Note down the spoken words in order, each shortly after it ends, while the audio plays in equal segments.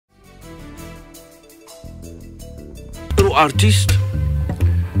አርቲስት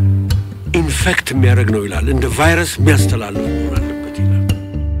ኢንፌክት የሚያደርግ ነው ይላል እንደ ቫይረስ የሚያስተላልፍ ነው አለበት ይላል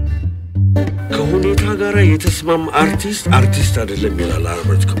ከሁኔታ ጋር የተስማማ አርቲስት አይደለም ይላል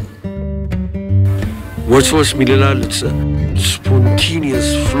አርበትከው what's ሚላል it's a spontaneous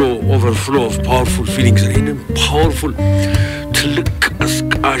overflow of powerful feelings and powerful ትልቅ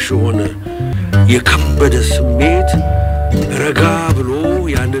አስቃሽ ሆነ የከበደ ስሜት ረጋ ብሎ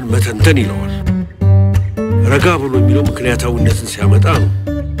ያንን መተንተን ይለዋል ረጋ ብሎ የሚለው ምክንያታዊነትን ሲያመጣ ነው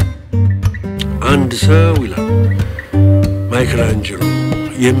አንድ ሰው ይላል ማይክላንጀሎ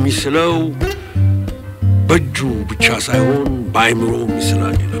የሚስለው በእጁ ብቻ ሳይሆን በአይምሮ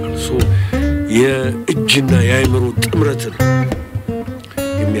ይስላል ይላል ሶ የእጅና የአይምሮ ጥምረትን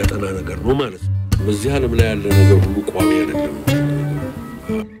የሚያጠና ነገር ነው ማለት ነው በዚህ ዓለም ላይ ያለ ነገር ሁሉ ቋሚ አይደለም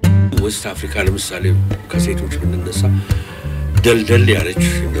ዌስት አፍሪካ ለምሳሌ ከሴቶች ብንነሳ ደልደል ያለች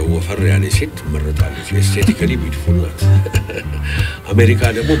እንደው ወፈር ያለ ሴት ትመረጣለች ኤስቴቲካሊ ቢዩቲፉል ናት አሜሪካ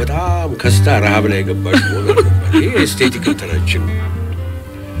ደግሞ በጣም ከስታ ረሃብ ላይ ገባች ሆነ ይሄ ኤስቴቲክ ተራችን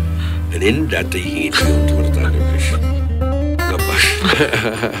እኔን እንዳጠይኝ ትመርጣለች ገባሽ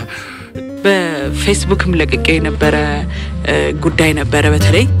በፌስቡክም ለቅቄ ነበር ጉዳይ ነበር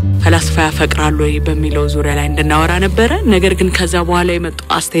በተለይ ፈላስፋ ያፈቅራሉ ወይ በሚለው ዙሪያ ላይ እንደናወራ ነበር ነገር ግን ከዛ በኋላ የመጡ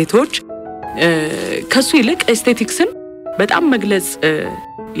አስተያየቶች ከሱ ይልቅ ኤስቴቲክስን በጣም መግለጽ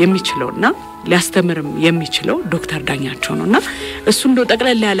የሚችለውና ሊያስተምርም የሚችለው ዶክተር ዳኛቸው ነውና እሱ እንደው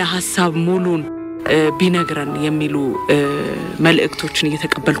ጠቅለል ያለ ሐሳብ ሙሉን ቢነግረን የሚሉ መልእክቶችን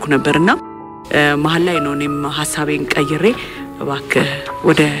እየተቀበልኩ ነበርና መሃል ላይ ነው እኔም ሐሳቤን ቀይሬ እባክህ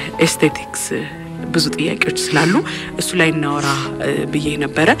ወደ ኤስቴቲክስ ብዙ ጥያቄዎች ስላሉ እሱ ላይ እናወራ ብዬ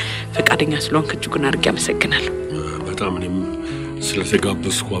ነበር ፈቃደኛ ስለሆንክ እጅጉን አድርጌ አመሰግናለሁ በጣም እኔም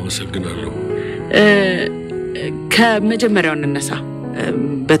ስለተጋበዝኩ አመሰግናለሁ ከመጀመሪያው እንነሳ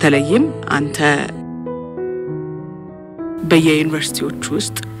በተለይም አንተ በየዩኒቨርሲቲዎች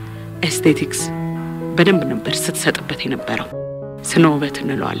ውስጥ ኤስቴቲክስ በደንብ ነበር ስትሰጥበት የነበረው ስነ ውበት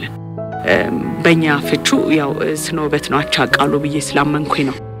እንለዋለን በእኛ ፍቹ ያው ስነ ውበት ነው አቻቃሉ ብዬ ስላመንኩኝ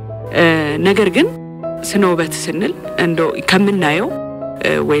ነው ነገር ግን ስነ ውበት ስንል እንደው ከምናየው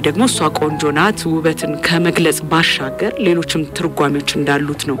ወይ ደግሞ እሷ ቆንጆ ናት ውበትን ከመግለጽ ባሻገር ሌሎችም ትርጓሜዎች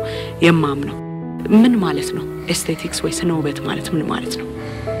እንዳሉት ነው የማምነው ምን ማለት ነው ኤስቴቲክስ ወይ ስነ ውበት ማለት ምን ማለት ነው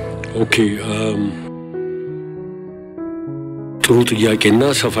ኦኬ ጥሩ ጥያቄና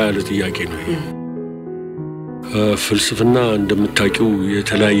ሰፋ ያለ ጥያቄ ነው ፍልስፍና እንደምታውቂው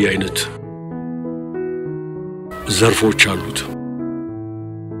የተለያየ አይነት ዘርፎች አሉት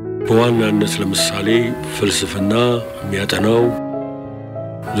በዋናነት ለምሳሌ ፍልስፍና የሚያጠናው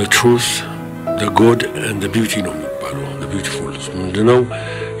the truth the good and the beauty ነው የሚባለው the beautiful ምንድነው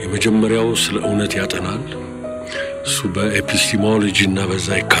የመጀመሪያው ስለ እውነት ያጠናል እሱ በኤፒስቴሞሎጂ እና በዛ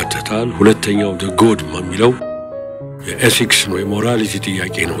ይካተታል ሁለተኛው the good የሚለው የኤቲክስ ነው የሞራሊቲ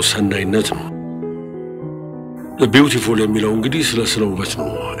ጥያቄ ነው ሰናይነት ነው the beautiful የሚለው እንግዲህ ስለ ውበት ነው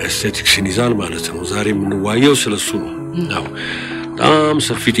ኤስቴቲክስን ይዛል ማለት ነው ዛሬ የምንዋየው ስለሱ ነው አዎ በጣም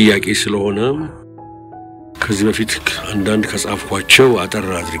ሰፊ ጥያቄ ስለሆነ ከዚህ በፊት አንዳንድ ከጻፍኳቸው አጠር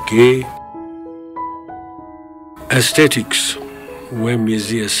አድርጌ ኤስቴቲክስ ወይም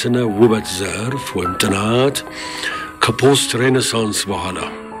የዚህ የስነ ውበት ዘርፍ ወይም ጥናት ከፖስት ሬኔሳንስ በኋላ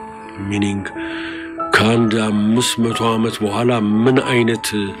ሚኒንግ ከአንድ 500 ዓመት በኋላ ምን አይነት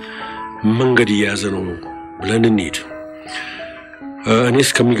መንገድ እየያዘ ነው ብለን እንሂድ እኔ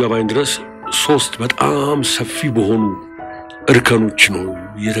እስከሚገባኝ ድረስ ሶስት በጣም ሰፊ በሆኑ እርከኖች ነው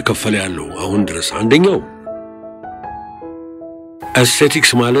እየተከፈለ ያለው አሁን ድረስ አንደኛው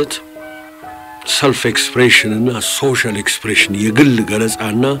ኤስቴቲክስ ማለት self expression እና social expression የግል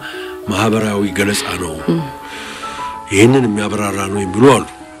ገለጻና ማህበራዊ ገለጻ ነው ይሄንን የሚያብራራ ነው የሚሉ አሉ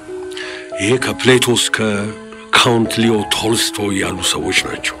ይሄ ከፕሌቶስ ከካውንት ሊዮ ቶልስቶይ ያሉ ሰዎች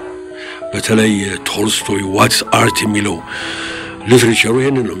ናቸው በተለይ ቶልስቶይ ዋትስ አርት የሚለው ሊትሬቸሩ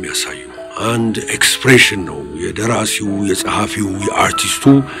ይሄንን ነው የሚያሳየው አንድ ኤክስፕሬሽን ነው የደራሲው የጸሐፊው የአርቲስቱ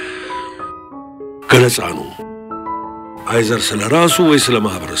ገለጻ ነው አይዘር ስለራሱ ወይ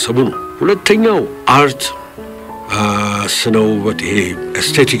ስለማህበረሰቡ ነው ሁለተኛው አርት ስነው በትሄ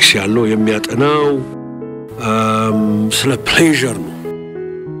ኤስቴቲክስ ያለው የሚያጠናው ስለ ፕሌዠር ነው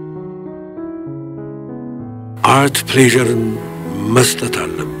አርት ፕሌዠርን መስጠት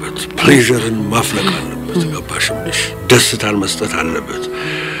አለበት ፕሌዠርን ማፍለቅ አለበት ገባሽምሽ ደስታን መስጠት አለበት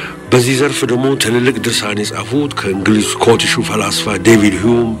በዚህ ዘርፍ ደግሞ ትልልቅ ድርሳን የጻፉት ከእንግሊዝ ስኮቲሹ ፈላስፋ ዴቪድ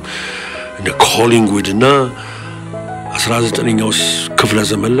ሁም እንደ ኮሊንግውድ እና 19ኛው ክፍለ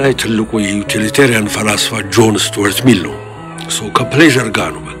ዘመን ላይ ትልቁ የዩቲሊቴሪያን ፈላስፋ ጆን ስቱዋርት ሚል ነው ሶ ከፕሌዠር ጋር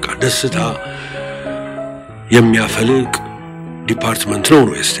ነው በቃ ደስታ የሚያፈልቅ ዲፓርትመንት ነው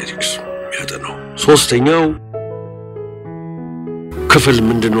ኤስቴቲክስ ያጠናው ሶስተኛው ክፍል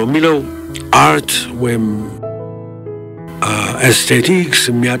ምንድነው የሚለው አርት ወይም ኤስቴቲክስ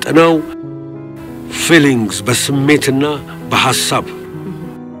የሚያጠናው ፊሊንግስ በስሜትና በሐሳብ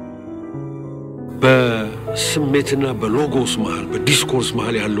በስሜትና በሎጎስ መሃል በዲስኮርስ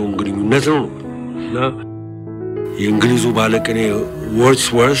መሃል ያለውን ግንኙነት ነው እና የእንግሊዙ ባለቅኔ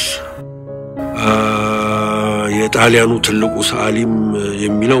ወርድስወርዝ የጣሊያኑ ትልቁ ሰዓሊም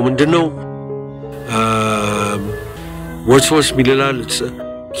የሚለው ምንድነው wordsworth ሚላል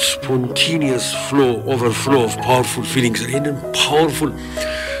spontaneous overflow of powerful feelings and powerful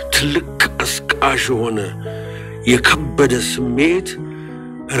ትልቅ አስቃሽ ሆነ የከበደ ስሜት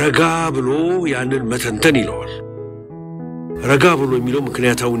ረጋ ብሎ ያንን መተንተን ይለዋል ረጋ ብሎ የሚለው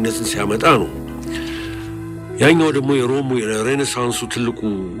ምክንያታዊነትን ሲያመጣ ነው ያኛው ደግሞ የሮሙ የሬኔሳንሱ ትልቁ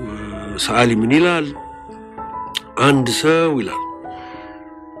ሰዓሊ ምን ይላል አንድ ሰው ይላል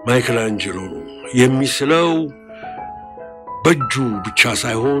ማይክላንጀሎ ነው የሚስለው በእጁ ብቻ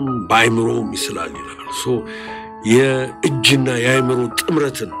ሳይሆን በአይምሮም ይስላል ይላል ሶ የእጅና የአይምሮ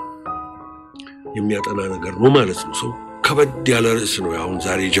ጥምረትን የሚያጠና ነገር ነው ማለት ነው ሶ ከበድ ያለ ርዕስ ነው አሁን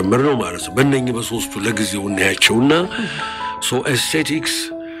ዛሬ ጀመርነው ማለት ነው በእነኚህ በሶስቱ ለጊዜው እናያቸውና ሶ ኤስቴቲክስ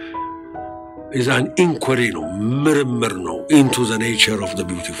is an inquiry no ምርምር ነው into the nature of the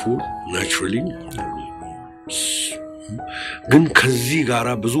beautiful naturally ግን ከዚህ ጋራ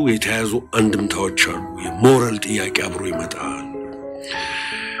ብዙ የተያዙ አንድምታዎች አሉ የሞራል ጥያቄ አብሮ ይመጣል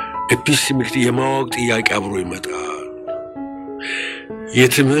ኤፒስቴሚክ የማወቅ ጥያቄ አብሮ ይመጣል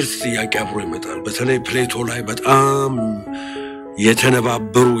የትምህርት ጥያቄ አብሮ ይመጣል በተለይ ፕሌቶ ላይ በጣም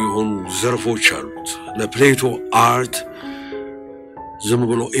የተነባበሩ የሆኑ ዘርፎች አሉት ለፕሌቶ አርት ዝም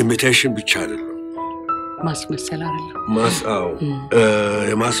ብሎ ኢሚቴሽን ብቻ አይደለም ማስመሰል አይደለም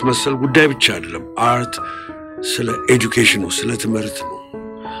የማስመሰል ጉዳይ ብቻ አይደለም አርት ስለ ኤጁኬሽን ነው ስለ ትምህርት ነው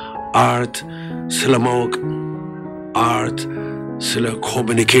አርት ስለ ማወቅ አርት ስለ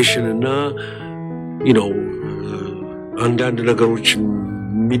ኮሙኒኬሽን እና አንዳንድ ነገሮችን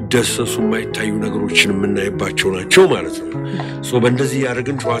የሚደሰሱ የማይታዩ ነገሮችን የምናይባቸው ናቸው ማለት ነው ሶ በእንደዚህ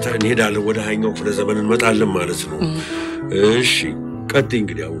ያደርግን ጨዋታ እንሄዳለን ወደ ሃያኛው ክፍለ ዘመን እንመጣለን ማለት ነው እሺ ቀጥ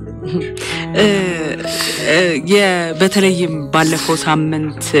እንግዲህ አሁን በተለይም ባለፈው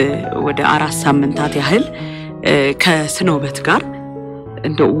ሳምንት ወደ 4 ሳምንታት ያህል ከስነውበት ጋር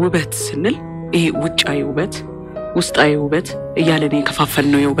እንደው ውበት ስንል ይሄ ውጫዊ ውበት ውስጣዊ ውበት እያለን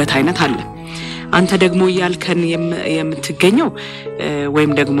የከፋፈልነው የውበት አይነት አለ አንተ ደግሞ ያልከን የምትገኘው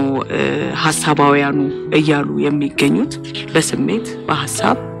ወይም ደግሞ ሐሳባውያኑ እያሉ የሚገኙት በስሜት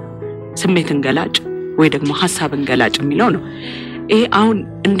በሐሳብ ስሜትን ገላጭ ወይ ደግሞ ሐሳብን ገላጭ የሚለው ነው ይሄ አሁን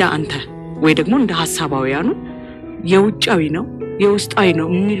እንደ አንተ ወይ ደግሞ እንደ ሐሳባውያኑ የውጫዊ ነው የውስጣዊ ነው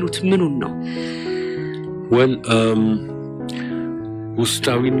የሚሉት ምኑን ነው well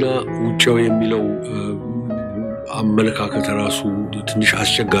ውስጣዊና ውጫዊ የሚለው አመለካከት ራሱ ትንሽ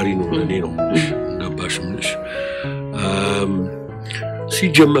አስቸጋሪ ነው ለኔ ነው ገባሽ ምንሽ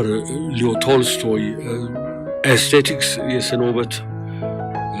ሲጀመር ሊዮ ቶልስቶይ ኤስቴቲክስ የስነውበት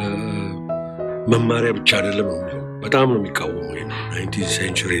መማሪያ ብቻ አይደለም ነው በጣም ነው የሚቃወመው 19th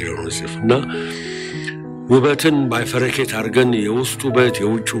century እና ውበትን ባይፈረኬት አድርገን የውስጥ ውበት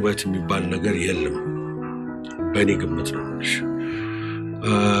የውጭ ውበት የሚባል ነገር የለም በእኔ ግምት ነው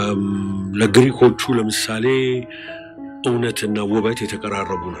ለግሪኮቹ ለምሳሌ እውነትና ውበት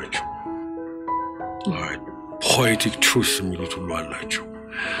የተቀራረቡ ናቸው poetic truth የሚሉት ሁሉ አላቸው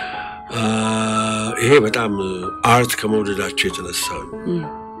ይሄ በጣም አርት ከመውደዳቸው የተነሳ ነው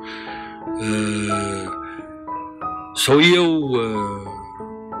ሰውየው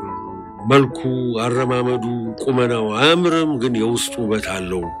መልኩ አረማመዱ ቁመናው አያምርም ግን የውስጡ ውበት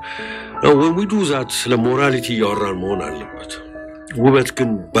አለው ነው when we do that ስለ ሞራሊቲ ያወራን መሆን አለበት ውበት ግን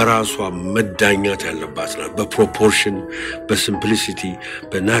በራሷ መዳኛት ያለባት ነው በፕሮፖርሽን በሲምፕሊሲቲ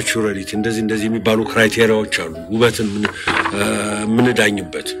በናቹራሊቲ እንደዚህ የሚባሉ ክራይቴሪያዎች አሉ ውበትን ምን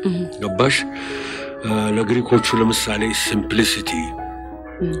ዳኝበት ገባሽ ለግሪኮቹ ለምሳሌ ሲምፕሊሲቲ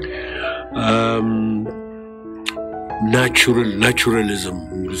naturalism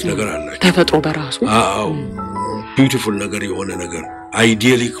የሚሉት ነገር አላቸው ተፈጥሮ በራሱ ቢዩቲፉል ነገር የሆነ ነገር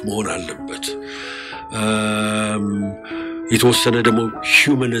አይዲያሊክ መሆን አለበት የተወሰነ ደግሞ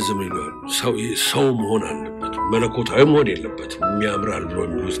humanism ይላሉ ሰው መሆን አለበት መለኮታዊ መሆን የለበት የሚያምራል ብሎ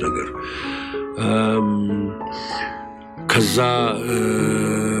የሚሉት ነገር ከዛ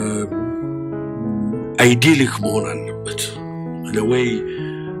አይዲያሊክ መሆን አለበት ወይ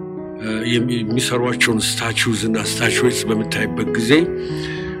የሚሰሯቸውን ስታቹዝ እና ስታቹዌትስ በመታይበት ጊዜ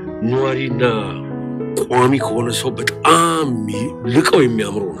ኗሪና ቋሚ ከሆነ ሰው በጣም ልቀው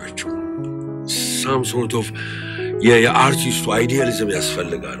የሚያምሩ ናቸው some sort of የአርቲስቱ አይዲያሊዝም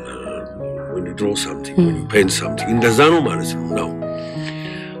ያስፈልጋል when you draw something when you paint something እንደዛ ነው ማለት ነው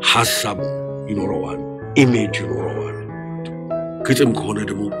ሐሳብ ይኖረዋል ኢሜጅ ይኖረዋል ግጥም ከሆነ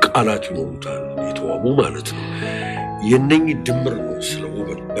ደግሞ ቃላት ይኖሩታል የተዋቡ ማለት ነው የነኚህ ድምር ነው ስለ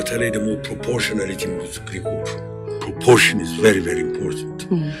ውበት በተለይ ደግሞ proportionality ነው ግሪኮች proportion is very very important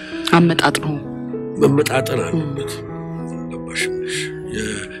መመጣጠን አለበት ለባሽሽ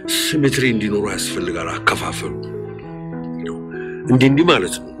የሲሜትሪ እንዲኖር ያስፈልጋል አከፋፈሉ እንዲህ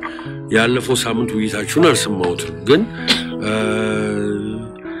ማለት ነው ያለፈው ሳምንት ውይይታችሁን አልሰማሁትም ግን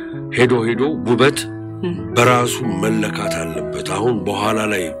ሄዶ ውበት በራሱ መለካት አለበት አሁን በኋላ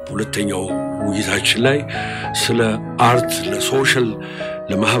ላይ ሁለተኛው ውይይታችን ላይ ስለ አርት ለሶሻል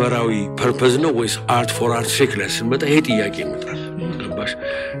ለማህበራዊ ፐርፐዝ ነው ወይስ አርት ፎር አርት ሴክ ላይ ስንመጣ ይሄ ጥያቄ ይመጣል ገባሽ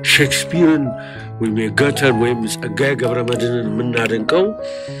ሼክስፒርን ወይም ገተን ወይም ጸጋዬ ገብረመድህንን ምናደንቀው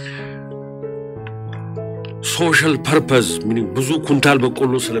social purpose meaning ብዙ ኩንታል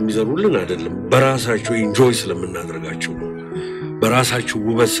በቆሎ ስለሚዘሩልን አይደለም በራሳቸው ኢንጆይ ስለምናደርጋቸው በራሳቸው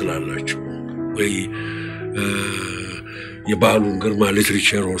ውበት ስላላቸው ወይ የባሉን ግርማ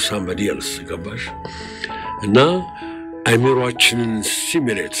ሊትሬቸር or somebody else ገባሽ እና አይምሮአችንን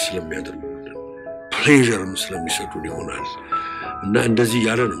ስቲሙሌት ስለሚያደርጉልን ፕሌዠርም ስለሚሰጡን ይሆናል እና እንደዚህ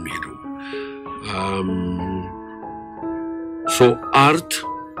ያለ ነው የሚሄደው so art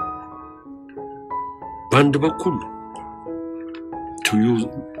band bakul to use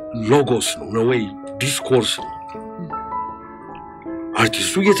logos no way discourse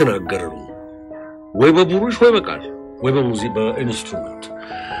artistu እየተናገረ ነው ወይ በቡሩሽ ወይ በቃል ወይ በሙዚቃ በኢንስትሩመንት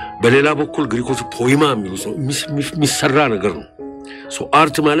በሌላ በኩል ግሪኮች ፖይማ የሚሉት ነው የሚሰራ ነገር ነው so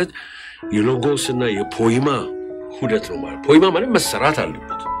art ማለት የሎጎስ እና የፖይማ ሁደት ነው ማለት ፖይማ ማለት መሰራት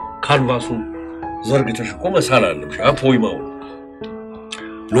አለበት ካንቫሱን ዘርግተሽ እኮ መሳል አለብሽ ፖይማው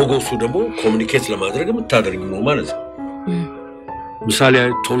ሎጎሱ ደግሞ ኮሙኒኬት ለማድረግ የምታደርጊው ነው ማለት ነው ምሳሌ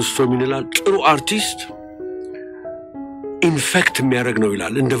ቶልስቶይ ምን ይላል ጥሩ አርቲስት ኢንፌክት የሚያደርግ ነው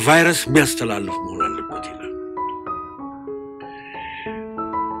ይላል እንደ ቫይረስ የሚያስተላልፍ መሆን አለበት ይላል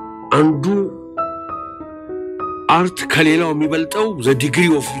አንዱ አርት ከሌላው የሚበልጠው the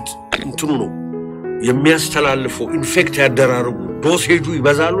degree of it እንትኑ ነው የሚያስተላልፈው ኢንፌክት ያደራርጉ ዶሴጁ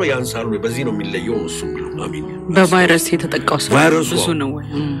ይበዛሉ ያንሳሉ በዚህ ነው የሚለየው እሱ የሚለው አሚን በቫይረስ የተጠቃው ሰው ብዙ ነው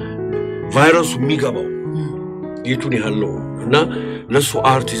ቫይረሱ የሚገባው የቱን ያለው እና ለሱ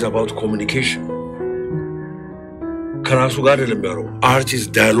አርት is about communication ከራሱ ጋር አይደለም ያለው አርት is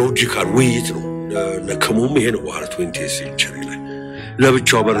dialogical ውይይት ነው ለከሙም ይሄ ነው አርት 20th century ላይ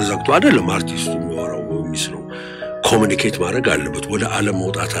ለብቻው በረዛክቱ አይደለም አርቲስቱ የሚወራው የሚስለው ኮሙኒኬት ማድረግ አለበት ወደ ዓለም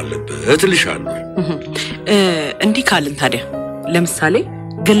መውጣት አለበት ልሻለሁ እንዲህ ካልን ታዲያ ለምሳሌ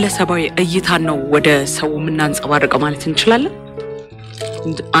ግለሰባዊ እይታን ነው ወደ ሰው ምናንጸባርቀው ማለት እንችላለን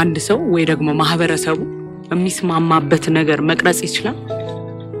አንድ ሰው ወይ ደግሞ ማህበረሰቡ የሚስማማበት ነገር መቅረጽ ይችላል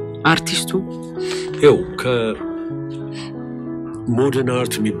አርቲስቱ ይው ከሞደርን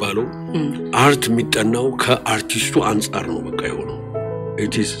አርት የሚባለው አርት የሚጠናው ከአርቲስቱ አንፃር ነው በቃ ይሆነው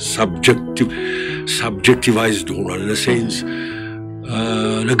it is subjectivized ሆኗል ለሴንስ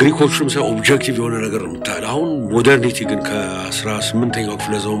ለግሪኮችም ሳይሆን ኦብጀክቲቭ የሆነ ነገር ነው ታዲያ አሁን ሞደርኒቲ ግን ከ18ኛው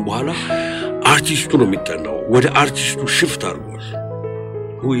ክፍለ ዘመን በኋላ አርቲስቱ ነው የሚጠናው ወደ አርቲስቱ ሽፍት አድርጓል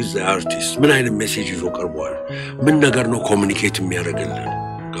who is the artist ምን አይነት ሜሴጅ ይዞ ቀርቧል ምን ነገር ነው ኮሙኒኬት የሚያደርግልን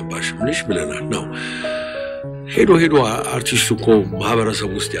ገባሽ ምንሽ ብለናል ነው ሄዶ አርቲስቱ እኮ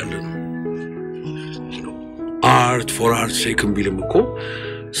ማህበረሰብ ውስጥ ያለ ነው art for art's sake ቢልም እኮ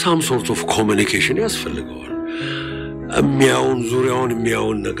some sort of communication ያስፈልገዋል የሚያውን ዙሪያውን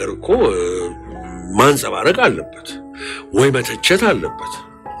የሚያውን ነገር እኮ ማንጸባረቅ አለበት ወይ መተቸት አለበት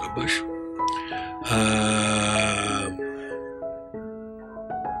ገባሽ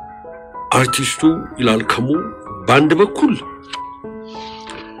አርቲስቱ ይላል ከሙ ባንድ በኩል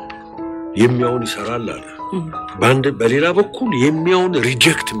የሚያውን ይሰራል አለ ባንድ በሌላ በኩል የሚያውን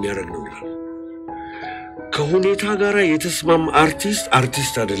ሪጀክት የሚያደርግ ነው ይላል ከሁኔታ ጋር የተስማማ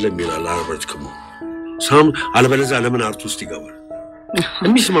አርቲስት አይደለም ይላል አርበት ከሙ ሳም አልበለዛ ለምን አርት ውስጥ ይገባል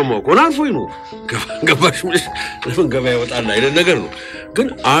የሚስማማው ቆና አልፎ ይኖር ገባሽ ለምን ገባ ይወጣል አይደል ነገር ነው ግን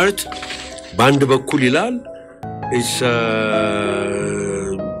አርት ባንድ በኩል ይላል is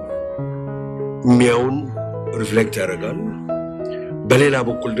የሚያውን ሪፍሌክት ያደርጋል በሌላ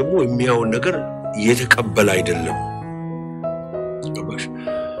በኩል ደግሞ የሚያውን ነገር እየተቀበለ አይደለም ገባሽ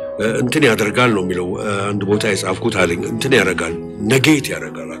እንትን ያደርጋል ነው የሚለው አንድ ቦታ የጻፍኩት አለኝ እንትን ያደርጋል ኔጌት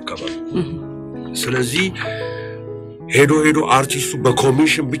ያደርጋል አካባቢ ስለዚህ ሄዶ አርቲስቱ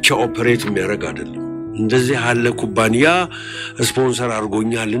በኮሚሽን ብቻ ኦፐሬት የሚያደርግ አይደለም እንደዚህ ያለ ኩባንያ ስፖንሰር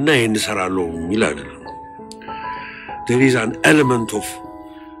አድርጎኛልና ይሄን ሰራለው የሚል አይደለም there is an element of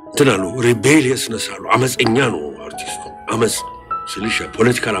ትናሉ ሪቤሊየስነስ አሉ አመጽኛ ነው አርቲስቱ አመጽ ስልሽ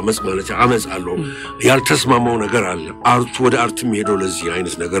ፖለቲካል አመጽ ማለት አመጽ አለው ያልተስማማው ነገር አለ አርቱ ወደ አርት የሚሄደው ለዚህ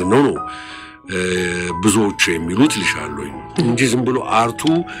አይነት ነገር ነው ብዙዎች የሚሉት ልሻለሁ እንጂ ዝም ብሎ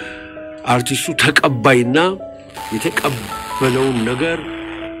አርቲስቱ ተቀባይና የተቀበለው ነገር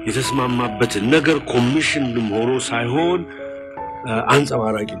የተስማማበት ነገር ኮሚሽን ሆኖ ሳይሆን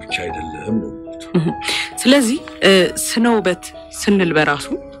አንጸባራቂ ብቻ አይደለም ነው ስለዚህ ስነውበት ስንል በራሱ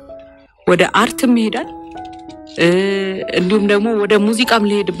ወደ አርትም ይሄዳል እንዲሁም ደግሞ ወደ ሙዚቃም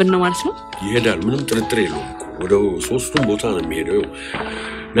ሊሄድብን ነው ማለት ነው ይሄዳል ምንም ጥርጥር የለውም ወደ ሶስቱም ቦታ ነው የሚሄደው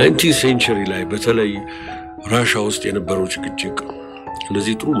 19th century ላይ በተለይ ራሻ ውስጥ የነበረው ጭቅጭቅ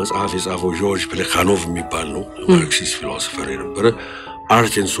እንደዚህ ጥሩ መጽሐፍ የጻፈው ጆርጅ ፕሌካኖቭ የሚባል ነው ማርክሲስት ፊሎሶፈር የነበረ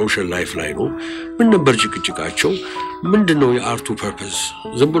art and social life ላይ ነው ምን ነበር ጭቅጭቃቸው ምንድነው የአርቱ ፐርፐስ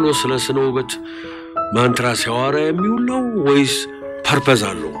ዝም ብሎ ስለ ስነውበት ማንትራ ሲያወራ የሚውል ነው ወይስ ፐርፐስ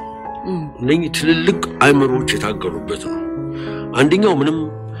አለው ነኝ ትልልቅ አይምሮች የታገሉበት ነው አንደኛው ምንም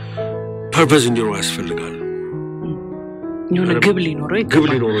ፐርፐስ እንዲኖር ያስፈልጋል የሆነ ግብ ሊኖረው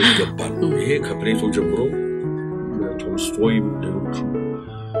ይገባል ይሄ ከፕሌቶ ጀምሮ ቶልስቶይ ደሩት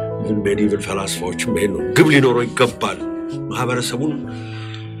ሜዲቨል ፈላስፋዎችም ይሄ ነው ግብ ሊኖረው ይገባል ማህበረሰቡን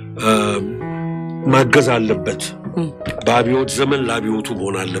ማገዝ አለበት በአብዮት ዘመን ለአብዮቱ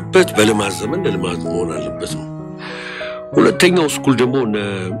መሆን አለበት በልማት ዘመን ለልማት መሆን አለበት ነው ሁለተኛው ስኩል ደግሞ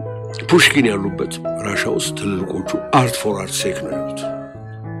ፑሽኪን ያሉበት ራሻ ውስጥ ትልቆቹ አርት ፎር አርት ሴክ ነው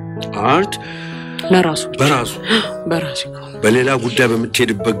አርት በራሱ በሌላ ጉዳይ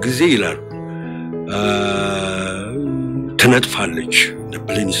በመትሄድበት ጊዜ ይላል ተነጥፋለች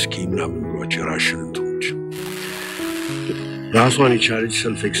ለብሊንስኪ ምናምን ብሏቸው ራሽን እንቶች ራሷን የቻለች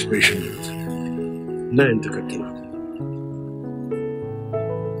ሰልፍ ኤክስፕሬሽን ነው ተከተለ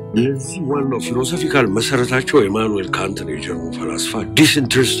የዚህ ዋናው ፊሎሶፊካል መሰረታቸው ኢማኑኤል ካንት ነው የጀርመን ፈላስፋ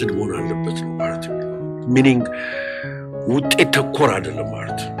ዲስኢንትረስትድ መሆን አለበት ነው አርት ሚኒንግ ውጤት ተኮር አይደለም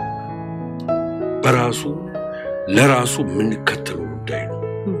አርት በራሱ ለራሱ ምን ከተለው ጉዳይ ነው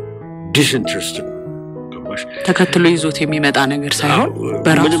ዲስኢንትረስትድ ተከትሎ ይዞት የሚመጣ ነገር ሳይሆን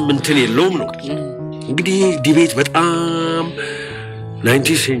በራሱ ምንም እንትን የለውም ነው እንግዲህ ዲቤት በጣም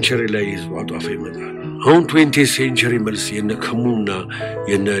 19th century ላይ ይዟጧፈ ይመጣል አሁን 20th century መልስ የነከሙና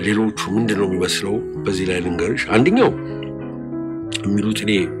የነሌሎቹ ምንድነው የሚመስለው በዚህ ላይ ልንገርሽ አንደኛው የሚሉት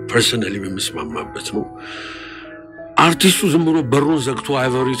እኔ ፐርሰናሊ በመስማማበት ነው አርቲስቱ ዝም ብሎ በሩን ዘግቶ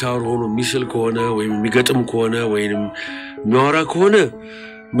አይቮሪ ታወር ሆኖ ሚስል ከሆነ ወይም የሚገጥም ከሆነ ወይንም የሚያወራ ከሆነ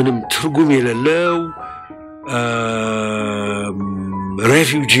ምንም ትርጉም የሌለው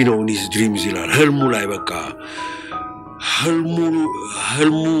ሬፊውጂ ነው ኒስ ድሪምስ ይላል ህልሙ ላይ በቃ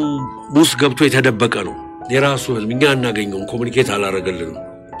ህልሙ ውስጥ ገብቶ የተደበቀ ነው የራሱ ህልም እኛ እናገኘው ኮሙኒኬት አላረጋልን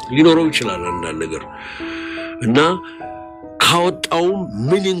ሊኖረው ይችላል አንዳንድ ነገር እና ካወጣው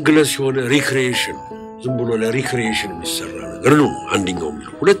ሚኒንግለስ የሆነ ሪክሪኤሽን ዝም ብሎ ለሪክሪኤሽን የሚሰራ ነገር ነው አንደኛው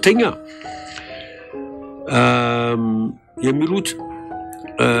የሚለው ሁለተኛ የሚሉት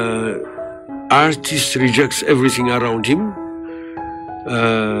artist rejects everything around him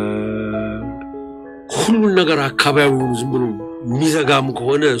ሁሉን ነገር አካባቢውን ዝም ብሎ ሚዘጋም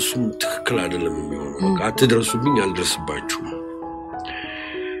ከሆነ እሱም ትክክል አይደለም የሚሆነው አትድረሱብኝ አልደርስባችሁም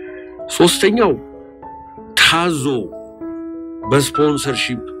ሶስተኛው ታዞ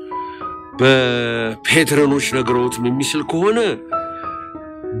በስፖንሰርሺፕ በፔትሮኖች ነገሮች የሚስል ከሆነ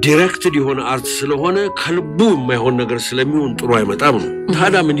ዳይሬክትድ የሆነ አርት ስለሆነ ከልቡ የማይሆን ነገር ስለሚሆን ጥሩ አይመጣም ነው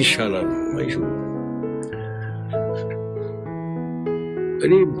ታዲያ ምን ይሻላል አይሹ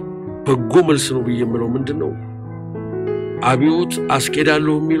እኔ በጎ መልስ ነው ብየምለው ምንድነው አብዮት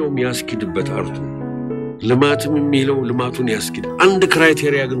አስኬዳለሁ የሚለው የሚያስኬድበት አርቱ ልማትም የሚለው ልማቱን ያስኬድ አንድ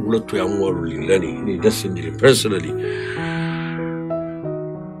ክራይቴሪያ ግን ሁለቱ ያሟሉልኝ ለኔ ደስ እንዲል ፐርሰናሊ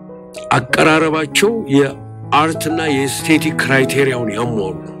አቀራረባቸው የአርትና የኤስቴቲክ ክራይቴሪያውን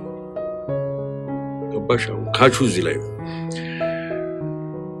ያሟሉ ገባሻው ካቹ እዚህ ላይ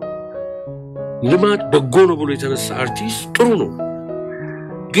ልማት በጎ ነው ብሎ የተነሳ አርቲስት ጥሩ ነው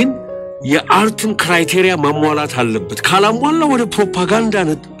ግን የአርትን ክራይቴሪያ ማሟላት አለበት ካላሟላ ወደ ፕሮፓጋንዳ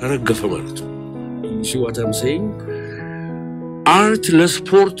ረገፈ ማለት ነው you see what I'm saying አርት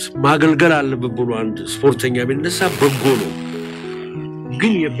ለስፖርት ማገልገል አለበት ብሎ አንድ ስፖርተኛ ቢነሳ በጎ ነው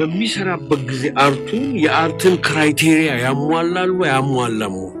ግን በሚሰራበት ጊዜ አርቱን የአርትን ክራይቴሪያ ያሟላል ወይ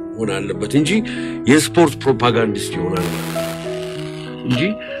ያሟላም ሆነ አለበት እንጂ የስፖርት ፕሮፓጋንዲስት ይሆናል እንጂ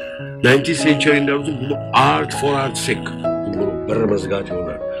 19th century እንዳሉት አርት ፎር አርት ሴክ ብሎ በረመዝጋት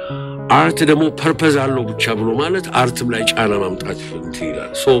ይሆናል አርት ደግሞ ፐርፐዝ አለው ብቻ ብሎ ማለት አርትም ላይ ጫና ማምጣት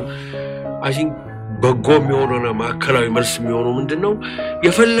ይላል ሶ I think በጎም የሆነና ማከላዊ መልስ የሚሆነው ምንድነው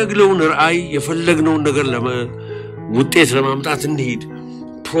የፈለግነውን ራይ የፈለግነውን ነገር ውጤት ለማምጣት እንሂድ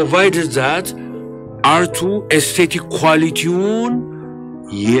provided that አርቱ ኤስቴቲክ ኳሊቲውን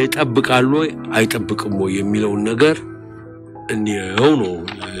ይጠብቃል ወይ አይጠብቅም ወይ የሚለው ነገር እንየው ነው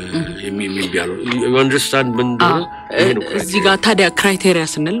የሚያለው you understand ምንድነው እዚህ ጋር ታዲያ ክራይቴሪያ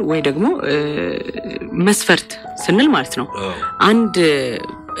ስንል ወይ ደግሞ መስፈርት ስንል ማለት ነው አንድ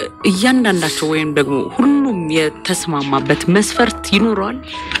እያንዳንዳቸው ወይም ደግሞ ሁሉም የተስማማበት መስፈርት ይኖራል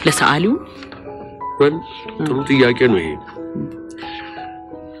ለሰዓሊው ወይ ጥሩ ጥያቄ ነው ይሄ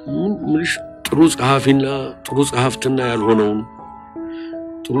ምንሽ ጥሩ ጸሐፊና ጥሩ ጸሐፍትና ያልሆነው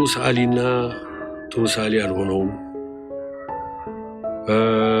ጥሩ ሰዓሊና ጥሩ ሰዓሊ ያልሆነው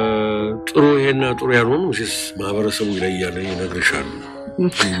ጥሩ ይሄና ጥሩ ያልሆነው እሺስ ማህበረሰቡ ይለያል ይነግርሻል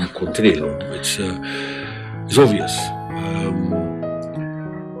ኮንትሪል ነው it's obvious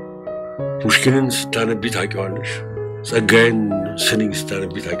ፑሽኪንን ስታነቢ ታውቂዋለሽ ጸጋዬን ስንኝ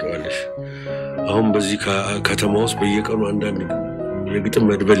ስታነቢ ታውቂዋለሽ አሁን በዚህ ከተማ ውስጥ በየቀኑ አንዳንድ የግጥም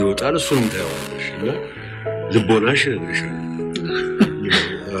መድበል ይወጣል እሱን ታያዋለሽ እና ልቦናሽ ይነግርሻል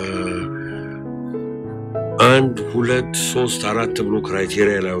 1 2 3 4 ብሎ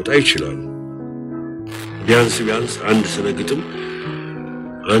ክራይቴሪያ ላይ ወጣ ይችላል ቢያንስ አንድ ስነግጥም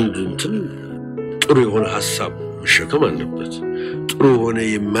አንድ እንትን ጥሩ የሆነ ሐሳብ መሸከም አለበት ጥሩ የሆነ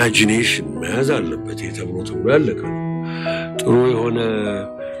ኢማጂኔሽን መያዝ አለበት የተብሎ ያለቀ ጥሩ የሆነ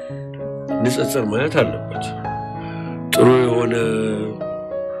ንጽጽር ማየት አለበት ጥሩ የሆነ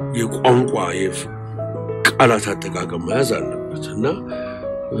የቋንቋ የቃላት አጠቃቀም መያዝ አለበት እና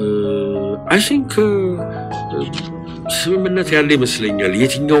I think ስምምነት ያለ ይመስለኛል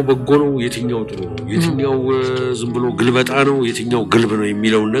የትኛው በጎ ነው የትኛው ጥሩ ነው የትኛው ዝም ብሎ ግልበጣ ነው የትኛው ግልብ ነው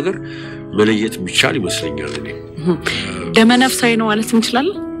የሚለው ነገር መለየት የሚቻል ይመስለኛል እኔ ደመነፍሳዊ ነው ማለት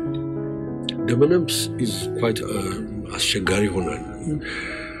እንችላለን ደመነፍስ is quite አስቸጋሪ ሆናል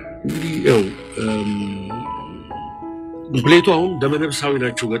ያው ፕሌቶ አሁን ደመነፍሳዊ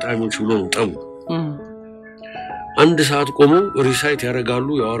ናቸው ገጣሚዎች ብሎ ነው ጠሙ አንድ ሰዓት ቆመው ሪሳይት ያረጋሉ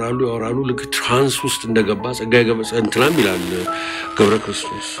ያወራሉ ልክ ትራንስ ውስጥ እንደገባ ጸጋዬ ገበጸ እንትናም ይላል ገብረ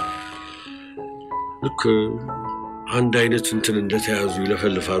ክርስቶስ ልክ አንድ አይነት እንትን እንደተያዙ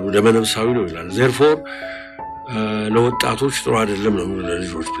ይለፈልፋሉ ደመነፍሳዊ ነው ይላል therefore ለወጣቶች ጥሩ አይደለም ነው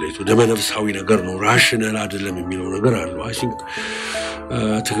ለልጆች ፕሌቶ ደመነፍሳዊ ነገር ነው ራሽናል አይደለም የሚለው ነገር አለ I think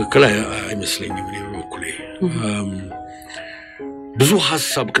ትክክል አይመስለኝም ነው በኩሌ ብዙ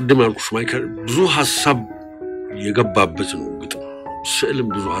ሐሳብ ቅድም ያልኩሽ ማይከል ብዙ ሐሳብ የገባበት ነው ግጥም ስዕልም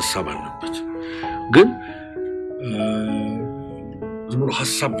ብዙ ሐሳብ አለበት ግን ዝም ብሎ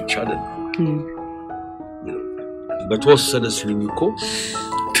ሐሳብ ብቻ አይደለም በተወሰነ ስንኝኮ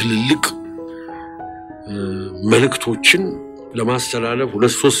ትልልቅ መልእክቶችን ለማስተላለፍ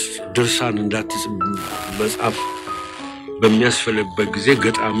 2-3 ድርሳን እንዳትጽፍ መጽሐፍ በሚያስፈልግበት ጊዜ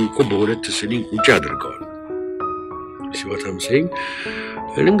ገጣሚው እኮ በሁለት ስንኝ ቁጭ ያደርጋል ሲወጣም saying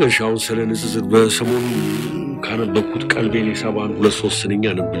እንግዲህ ስለ ንጽጽር በሰሞኑ ካነበብኩት ቀልቤን የሳባን 2-3 ስንኛ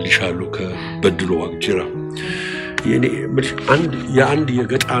ነብልሻለሁ ከበድሎ ዋቅጅራ የኔ አንድ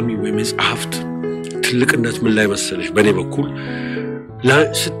የገጣሚ ወይ መጽሐፍት ትልቅነት ምን ላይ መሰለሽ በኔ በኩል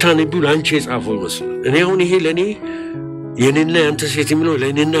ስታነቢው ላንቺ የጻፈው ይመስላል እኔ አሁን ይሄ ለኔ የኔና ያንተ ሴት የሚለው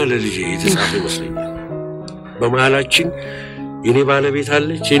ለኔና ለልጄ የተጻፈ ይመስለኛል በመሃላችን የኔ ባለቤት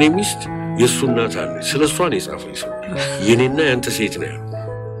አለች የኔ ሚስት የሱ እናት አለች ስለሷ ነው የጻፈው የኔና ያንተ ሴት ነው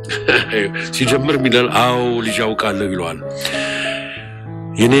ሲጀምር ሚላል አው ልጅ አውቃለሁ ይሏል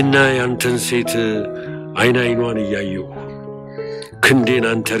የኔና ያንተን ሴት አይኗን ያያየው ክንዴን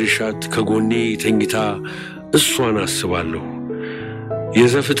አንተርሻት ከጎኔ ተኝታ እሷን አስባለሁ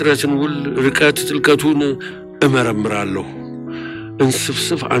የዘፍጥረትን ውል ርቀት ጥልቀቱን እመረምራለሁ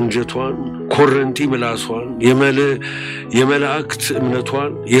እንስፍስፍ አንጀቷን ኮረንቲ ምላሷን የመላእክት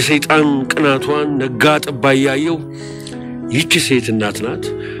እምነቷን የሰይጣን ቅናቷን ነጋ ጠባያየው ይቺ ሴት እናት ናት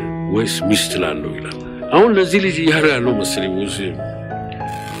ወይስ ሚስት ላለው ይላል አሁን ለዚህ ልጅ ያለው መስለኝ ሙዚየም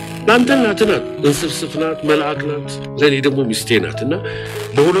ላንተ ናት እንስፍስፍ ናት መልአክ ናት ለኔ ደግሞ ሚስቴ ናትና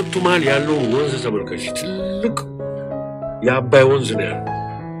በሁለቱ መሃል ያለው ወንዝ ተመልከች ትልቅ የአባይ ወንዝ ነው ያለው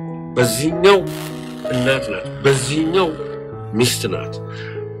በዚህኛው እናት ናት በዚህኛው ሚስት ናት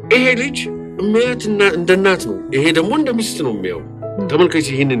ይሄ ልጅ የሚያትና እንደ እናት ነው ይሄ ደግሞ እንደ ሚስት ነው የሚያው ተመልከች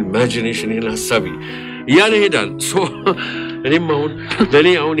ይሄንን ኢማጂኔሽን ይሄን ሐሳቢ ያለ ሄዳል እኔም ለኔ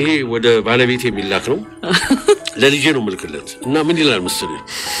አሁን ይሄ ወደ ባለቤት የሚላክ ነው ለልጄ ነው መልክለት እና ምን ይላል መሰለኝ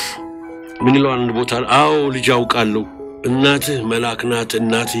ምን ይላል አንድ ቦታ አው ልጅ አውቃለሁ እናትህ መልአክ ናት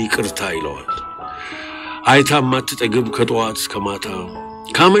እናትህ ይቅርታ ይለዋል አይታ ማትጠግብ ከጧት እስከ ማታ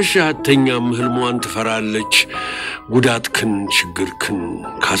ካመሻተኛም ህልሟን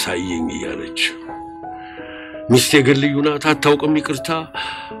ሚስቴ ግን ልዩ ናት አታውቅም ይቅርታ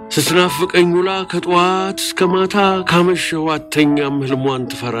ስትናፍቀኝ ውላ ከጧት እስከ ማታ ካመሸው አተኛም ህልሟን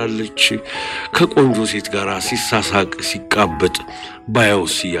ትፈራለች ከቆንጆ ሴት ጋር ሲሳሳቅ ሲቃበጥ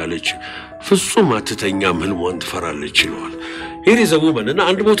ባያውስ ያለች ፍጹም አትተኛም ህልሟን ትፈራለች ይላል ይሄ ዘውበንና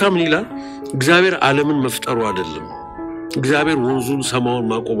አንድ ቦታ ምን ይላል እግዚአብሔር ዓለምን መፍጠሩ አይደለም እግዚአብሔር ወንዙን ሰማውን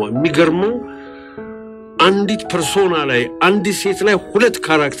ማቆሙ የሚገርመው አንዲት ፐርሶና ላይ አንዲት ሴት ላይ ሁለት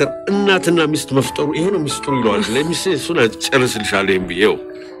ካራክተር እናትና ሚስት መፍጠሩ ይሄ ነው ሚስጥሩ ይላል ለሚስት እሱን ጨርስልሻለሁ እንብየው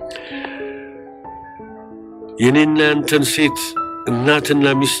የኔና አንተን ሴት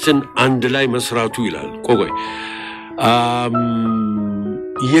እናትና ሚስትን አንድ ላይ መስራቱ ይላል ቆይ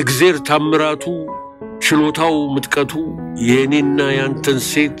የእግዚአብሔር ታምራቱ ችሎታው ምጥቀቱ የኔና ያንተን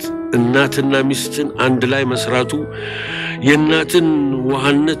ሴት እናትና ሚስትን አንድ ላይ መስራቱ የእናትን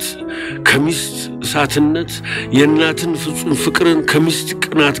ወሃነት ከሚስት እሳትነት የእናትን ፍጹም ፍቅርን ከሚስት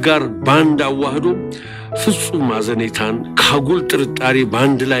ቅናት ጋር ባንድ አዋህዶ ፍጹም ማዘኔታን ካጉል ጥርጣሬ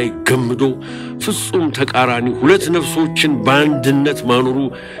ባንድ ላይ ገምዶ ፍጹም ተቃራኒ ሁለት ነፍሶችን ባንድነት ማኖሩ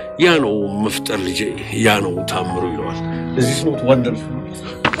ያ ነው መፍጠር ልጅ ያ ነው ታምሩ ይላል this is not wonderful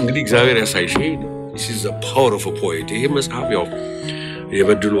እንግዲህ እግዚአብሔር ያሳይሽ this is the power of a poet ይሄ መጽሐፍ ያው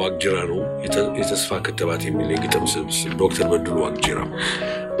የበድሉ አግጅራ ነው የተስፋ ከተባት የሚል የግጥም ስብስብ ዶክተር በድሉ አግጅራ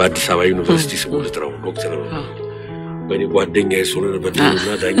በአዲስ አበባ ዩኒቨርሲቲ ስሙ ልጥራው ዶክተር በእኔ ጓደኛዬ ሶለነ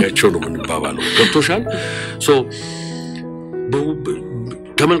በድሉና ዳኛቸው ነው ምንባባለው ገብቶሻል ሶ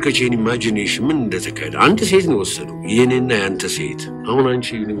ተመልከቼን ኢማጂኔሽን ምን እንደተካሄደ አንድ ሴት ነው ወሰደው የኔና ያንተ ሴት አሁን አንቺ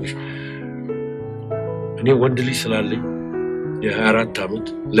ዩኒቨርሲቲ እኔ ወንድ ልጅ ስላለኝ የ24 አመት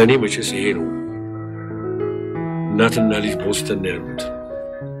ለኔ መቼስ ይሄ ነው እናትና ልጅ ቦስተን ያሉት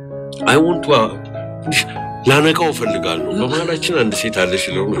I want to ላነቃው ፈልጋለሁ በመሃላችን አንድ ሴት አለሽ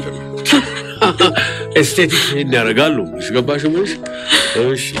ይለው ነበር ኤስቴቲክ ያደርጋሉ ይገባሽ ሙሽ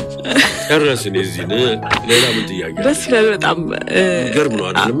እሺ ተረስን እዚህ ሌላ ምን ጥያቄ ደስ ይላል በጣም ገርም ነው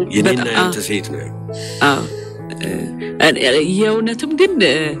አይደለም የኔና ያንተ ሴት ነው አዎ የእውነትም ግን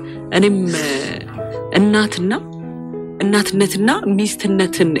እኔም እናትነትና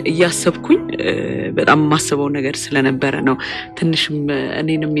ሚስትነትን ያሰብኩኝ በጣም ማሰበው ነገር ስለነበረ ነው ትንሽም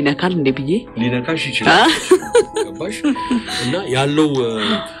እኔንም ይነካል እንደ ብዬ ሊነካሽ ይችላል ገባሽ እና ያለው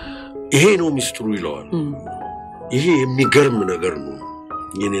ይሄ ነው ሚስጥሩ ይላል ይሄ የሚገርም ነገር ነው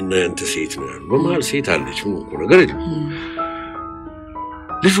የኔና ያንተ ሴት ነው በመሃል ሴት አለች ምን እኮ ነገር አይደለም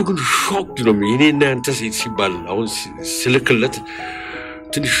ልጁ ግን ሾክ ነው የኔና ያንተ ሴት ሲባል አሁን ስልክለት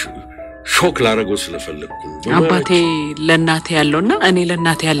ትንሽ ሾክ ላረገው ስለፈለኩ አባቴ ለናቴ ያለውና እኔ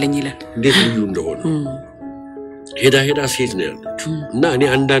ለናቴ ያለኝ ይላል እንዴት ልዩ እንደሆነ ሄዳ ሴት ነው ያለችው እና እኔ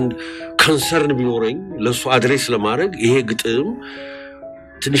አንዳንድ ካንሰርን ቢኖረኝ ለሱ አድሬስ ለማድረግ ይሄ ግጥም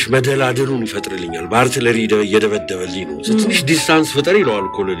ትንሽ መደላደሉን ይፈጥርልኛል በአርቲለሪ እየደበደበልኝ ነው ትንሽ ዲስታንስ ፈጠር ይለዋል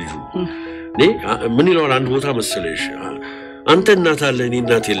እኮ ለልጁ እኔ ምን ይለዋል አንድ ቦታ መሰለሽ አንተ እናት አለ እኔ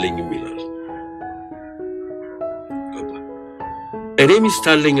እናት የለኝም ይላል እኔ ሚስት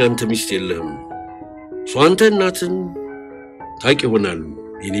አለኝ አንተ ሚስት የለህም አንተ እናትን ታቂ ሆናል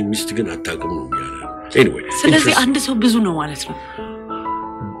የኔ ሚስት ግን አታውቅም ነው ያለው anyway ስለዚህ አንድ ሰው ብዙ ነው ማለት ነው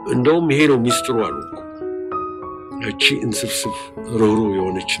እንደውም ይሄ ነው ሚስጥሩ አሉ እቺ እንስፍስፍ ሮሮ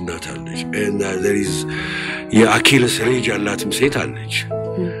የሆነች እናት አለች and there is የአኪለስ ሬጅ ያላትም ሴት አለች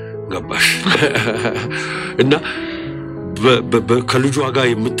ገባሽ እና ከልጇ ጋር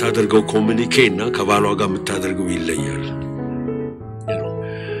የምታደርገው ኮሙኒኬት እና ከባሏ ጋር የምታደርገው ይለያል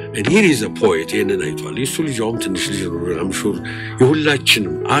and here is a poet in an አይቷል የሱ ልጅም ትንሽ ልጅ ነው I'm sure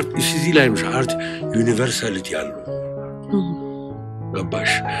የሁላችንም አርት እዚህ ላይ ነው አርት ዩኒቨርሳሊቲ ያለው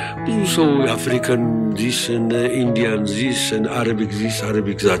ገባሽ ብዙ ሰው አፍሪካን this and Indian this and Arabic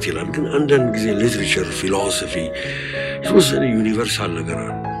ዛት ይላል ግን አንዳንድ ጊዜ ሊትሬቸር ፊሎሶፊ የተወሰነ ዩኒቨርሳል ነገር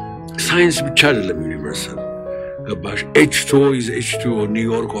አለ ሳይንስ ብቻ አይደለም ዩኒቨርሳል ገባሽ H2O is H2O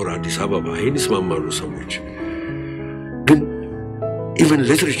ኒውዮርክ or አዲስ አበባ ይሄን ይስማማሉ ሰዎች ግን even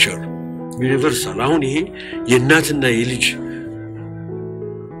literature universal አሁን ይሄ የእናትና የልጅ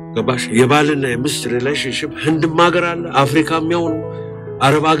ገባሽ የባልና የሚስት ሪሌሽንሺፕ ህንድም ሀገር አለ አፍሪካም ያው ነው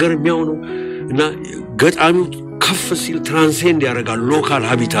አረብ ሀገር ያው ነው እና ገጣሚው ከፍ ሲል ትራንሴንድ ያደርጋል ሎካል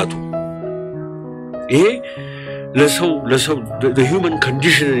ሃቢታቱ ይሄ ለሰው the human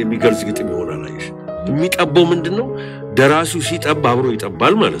condition የሚገልጽ ግጥም ይሆናል አይሽ የሚጠበው ምንድነው ደራሲው ሲጠብ አብሮ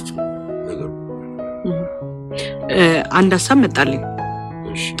ይጠባል ማለት ነው አንድ ሀሳብ መጣልኝ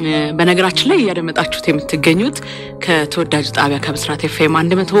በነገራችን ላይ ያደመጣችሁት የምትገኙት ከተወዳጅ ጣቢያ ከብስራት ኤፍኤም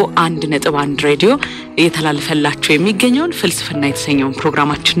 101.1 ሬዲዮ እየተላለፈላችሁ የሚገኘውን ፍልስፍና የተሰኘውን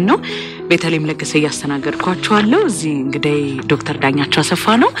ፕሮግራማችን ነው። በተለይም ለገሰ ያስተናገድኳችኋለሁ። እዚህ እንግዲህ ዶክተር ዳኛቸው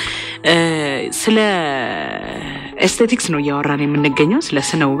አሰፋ ነው። ስለ ኤስቴቲክስ ነው ያወራን የምንገኘው፣ ስለ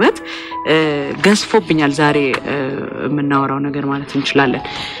ስነ ውበት ገዝፎብኛል ዛሬ የምናወራው ነገር ማለት እንችላለን።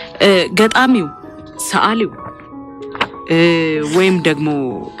 ገጣሚው ሰዓሊው ወይም ደግሞ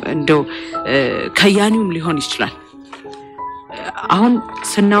እንደው ከያኒውም ሊሆን ይችላል። አሁን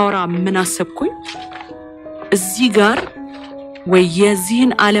ስናወራ ምን አሰብኩኝ እዚህ ጋር ወይ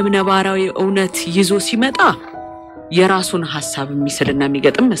የዚህን ዓለም ነባራዊ እውነት ይዞ ሲመጣ የራሱን ሐሳብ የሚስልና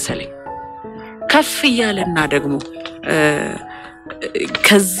የሚገጥም መሰለኝ። ከፍ ያለና ደግሞ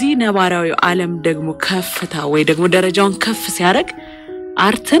ከዚህ ነባራዊ ዓለም ደግሞ ከፍታ ወይ ደግሞ ደረጃውን ከፍ ሲያደርግ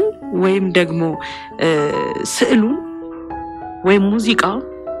አርትን ወይም ደግሞ ስዕሉን ወይም ሙዚቃው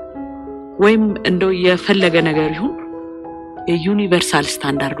ወይም እንደው የፈለገ ነገር ይሁን የዩኒቨርሳል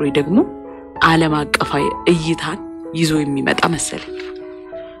ስታንዳርድ ወይ ደግሞ ዓለም አቀፋዊ እይታን ይዞ የሚመጣ መሰለኝ።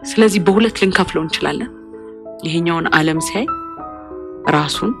 ስለዚህ በሁለት ልንከፍለው እንችላለን። ይሄኛውን ዓለም ሲያይ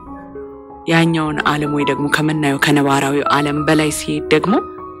ራሱን ያኛውን ዓለም ወይ ደግሞ ከመናየው ከነባራዊ ዓለም በላይ ሲሄድ ደግሞ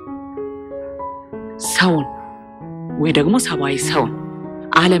ሰውን ወይ ደግሞ ሰባይ ሰውን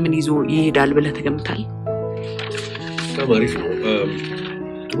ዓለምን ይዞ ይሄዳል ብለህ ተገምታለህ? ተማሪፍ ነው።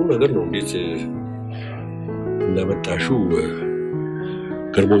 ጥሩ ነገር ነው። እንዴት እንደመጣሽው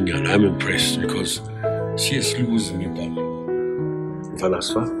ገርሞኛል። I'm impressed because C.S. Lewis የሚባል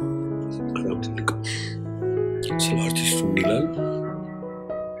ፈላስፋ በጣም ትልቅ ስለ አርቲስቱ ይላል።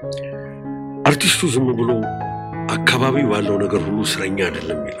 አርቲስቱ ዝም ብሎ አካባቢ ባለው ነገር ሁሉ ስረኛ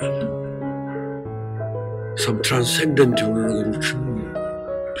አይደለም ይላል። some transcendent የሆኑ ነገሮች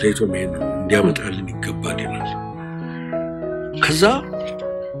ፕሌቶ ምን እንዲያመጣልን ይገባል ይላል። ከዛ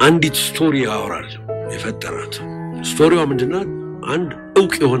አንዲት ስቶሪ ያወራል የፈጠራት። ስቶሪዋ ምንድነው? አንድ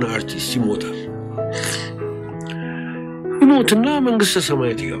ዕውቅ የሆነ አርቲስት ይሞታል። ይሞትና መንግስተ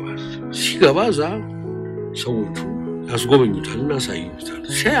ሰማያት ይገባል። ሲገባ እዛ ሰዎቹ ያስጎበኙታልና ያሳዩታል።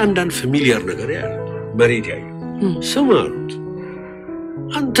 ሲያይ አንዳንድ ፋሚሊያር ነገር ያለ መሬት ያዩ ስም አሉት።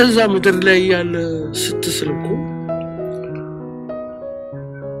 አንተ እዛ ምድር ላይ ያለ ስትስልኩ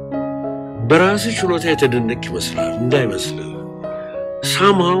በራስ ችሎታ የተደነቅ ይመስላል። እንዳይመስል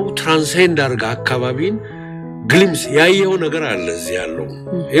ሳማው ትራንሴንድ አርጋ አካባቢን ግሊምስ ያየው ነገር አለ እዚህ ያለው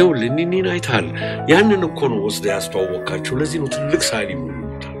ይው ለኒኒን አይታል። ያንን እኮ ነው ወስደ ያስተዋወቃቸው። ለዚህ ነው ትልቅ ሳሊ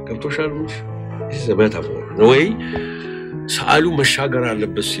የሚሉት። ገብቶሻል? እዚህ ዘመታፈው ወይ ሳሉ መሻገር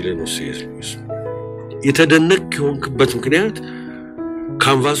አለበት ሲል ነው ሲስ የተደነቅ ይሆንክበት ምክንያት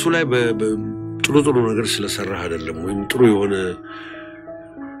ካንቫሱ ላይ በጥሩ ጥሩ ነገር ስለሰራህ አይደለም ወይም ጥሩ የሆነ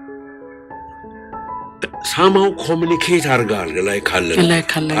ሳማው ኮሙኒኬት አርጋል ላይ ካለ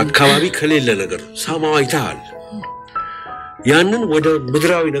አካባቢ ከሌለ ነገር ሳማው አይታል። ያንን ወደ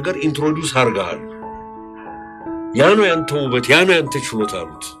ምድራዊ ነገር ኢንትሮዲዩስ አርጋል። ያኑ ያንተ ውበት ያኑ ያንተ ችሎታ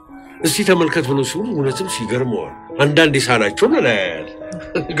አሉት። እስቲ ተመልከት ብሎ ሲሉ እውነትም ሲገርመዋል። አንዳንድ ይሳላቸው ላይ ያያል።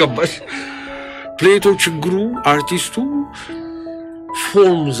 ገባሽ? ፕሌቶ ችግሩ አርቲስቱ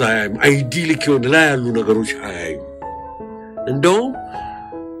ፎርምስ አይዲሊክ የሆነ ላይ ያሉ ነገሮች አያዩ። እንደው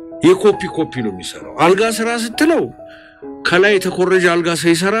የኮፒ ነው የሚሰራው። አልጋ ስራ ስትለው ከላይ የተኮረጀ አልጋ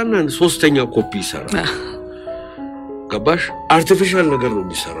ሳይሰራና ሶስተኛ ኮፒ ይሰራል። ገባሽ? አርቲፊሻል ነገር ነው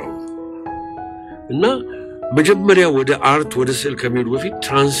የሚሰራው። እና መጀመሪያ ወደ አርት ወደ ስዕል ከመሄዱ በፊት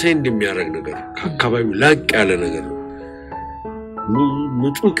ትራንሴንድ የሚያደርግ ነገር ከአካባቢው ላቅ ያለ ነገር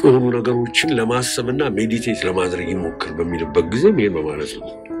ምጡቅ የሆኑ ነገሮችን ለማሰብና ሜዲቴት ለማድረግ ይሞክር በሚልበት ጊዜ ምን ማለት ነው?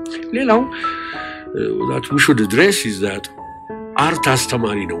 ሌላው that we should address is that አርት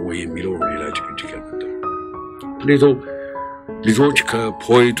አስተማሪ ነው ወይ የሚለው ነው ሌላ ጭቅጭቅ ያመጣው። ፕሌቶ ልጆች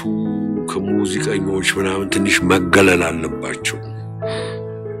ከፖይቱ ከሙዚቀኞች ምናምን ትንሽ መገለል አለባቸው።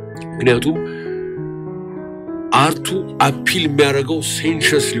 ምክንያቱም አርቱ አፒል የሚያደርገው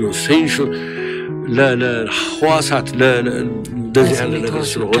ሴንሽስ ለህዋሳት ለደዚህ ያለ ነገር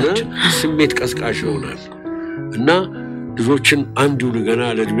ስለሆነ ስሜት ቀስቃሽ ይሆናል እና ልጆችን አንዱ ገና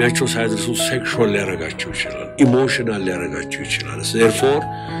ለእድሜያቸው ሳይደርሱ ሴክሹዋል ሊያረጋቸው ይችላል፣ ኢሞሽናል ሊያረጋቸው ይችላል። therefore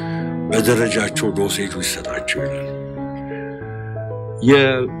በደረጃቸው ዶሴጅ ይሰጣቸው ይላል።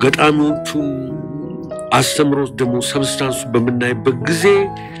 የገጣሚዎቹን አስተምሮት ደግሞ ሰብስታንሱ በመናይበት ጊዜ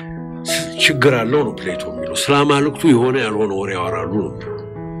ችግር አለው ነው ፕሌቶ የሚለው። ስለማልክቱ የሆነ ያልሆነ ወሬ ያወራሉ ነው።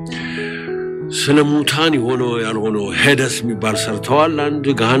 ስለሙታን የሆነ ያልሆነ ሄደስ የሚባል ሰርተዋል። አንድ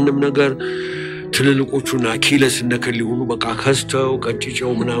ገሃነም ነገር ትልልቆቹና ኪለስ እንደከል ሊሆኑ በቃ ከስተው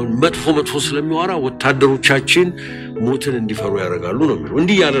ቀጭጨው ምናምን መጥፎ ስለሚያወራ ወታደሮቻችን ሞትን እንዲፈሩ ያደርጋሉ ነው የሚለው።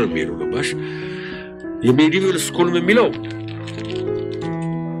 እንዲህ ያለ ነው የሚለው። ገባሽ? የሜዲቪል ስኩል የሚለው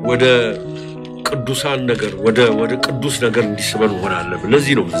ወደ ቅዱሳን ነገር ወደ ቅዱስ ነገር እንዲስበን ሆናለን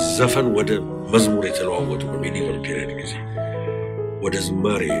ለዚህ ነው ዘፈን ወደ መዝሙር የተለዋወጡ በሚዲቨል ፒሪየድ ጊዜ ወደ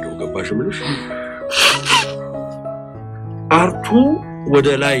ዝማሬ ነው ገባሽ ምንሽ አርቱ ወደ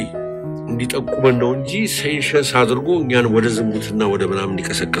ላይ እንዲጠቁመን ነው እንጂ ሴንሸስ አድርጎ እኛን ወደ ዝሙትና ወደ ምናምን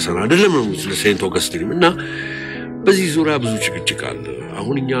እንዲቀሰቀሰን አይደለም ነው ለሴንት ኦገስቲን እና በዚህ ዙሪያ ብዙ ጭቅጭቅ አለ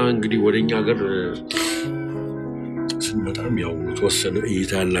አሁን እኛ እንግዲህ ወደኛ ሀገር ስንመጣም ያው ተወሰነ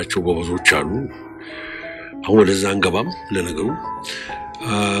እይታ ያላቸው ጎበዞች አሉ አሁን ወደዛ አንገባም ለነገሩ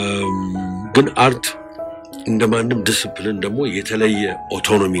ግን አርት እንደማንም ዲሲፕሊን ደግሞ የተለየ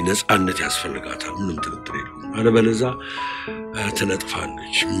ኦቶኖሚ ነፃነት ያስፈልጋታል ምንም ጥርጥር የለም አለበለዛ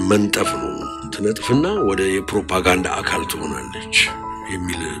ትነጥፋለች መንጠፍ ነው ትነጥፍና ወደ የፕሮፓጋንዳ አካል ትሆናለች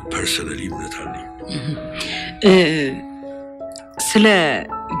የሚል ፐርሰናሊ እምነት አለኝ ስለ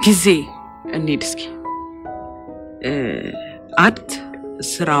ጊዜ እንሂድ እስኪ አርት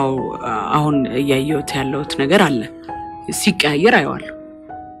ስራው አሁን ያየሁት ያለውት ነገር አለ ሲቀያየር አይዋለሁ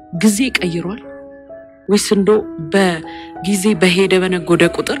ጊዜ ቀይሯል ወይስ እንዶ በጊዜ በሄደ በነጎደ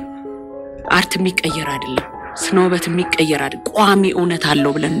ቁጥር አርት የሚቀየር አይደለም ስነውበት የሚቀየር አይደል ቋሚ እውነት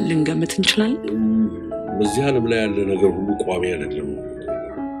አለው ብለን ልንገምት እንችላለን በዚህ ዓለም ላይ ያለ ነገር ሁሉ ቋሚ አይደለም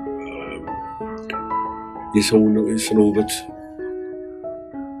የሰው ስነውበት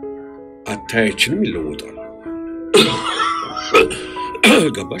አታያችንም ይለወጣል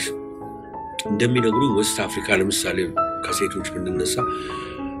ገባሽ እንደሚነግሩኝ ዌስት አፍሪካ ለምሳሌ ከሴቶች ብንነሳ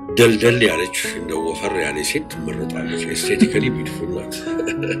ደልደል ያለች እንደ ወፈር ያለ ሴት ትመረጣለች ኤስቴቲካሊ ቢዩቲፉል ናት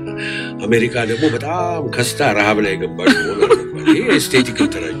አሜሪካ ደግሞ በጣም ከስታ ረሃብ ላይ ገባች ሆነ ይሄ ኤስቴቲካል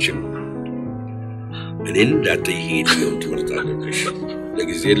ተራችን እኔን እንዳትይሄድ ነው ትመርጣለች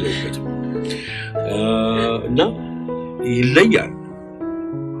ለጊዜ ለውበት እና ይለያል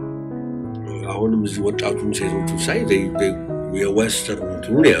አሁንም እዚህ ወጣቱን ሴቶቹ ሳይ የዌስተርን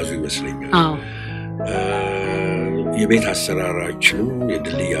ቱን ያዙ ይመስለኛል የቤት አሰራራችንም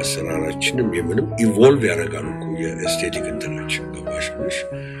የድልድይ አሰራራችንም የምንም ኢቮልቭ ያደርጋሉ እኮ የኤስቴቲክ እንትናችን ገባሽሽ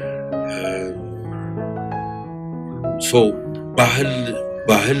ሶ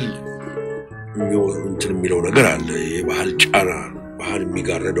ባህል እንትን የሚለው ነገር አለ የባህል ጫና ባህል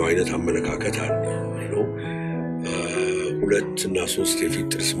የሚጋረደው አይነት አመለካከት አለ ነው ሁለት እና ሶስት የፊት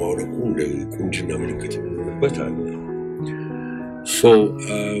ጥርስ ማውለቁ እንደ ቁንጅና ምልክት የሚሆንበት አለ ሶ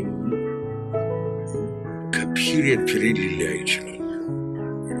period ሊለያይ ይችላል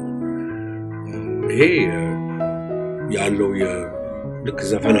ይሄ ያለው የልክ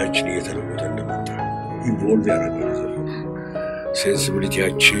ዘፈናችን እየተለወጠ እንደመጣ ኢቮልቭ ያደርጋል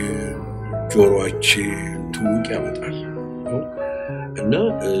ሴንሲቢሊቲያችን ጆሮአችን ትውቅ ያመጣል እና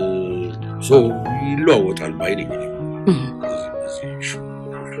ሶ ይለዋወጣል ባይልኝ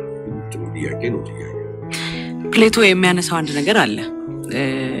ፕሌቶ የሚያነሳው አንድ ነገር አለ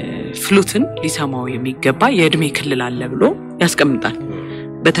ፍሉትን ሊሰማው የሚገባ የእድሜ ክልል አለ ብሎ ያስቀምጣል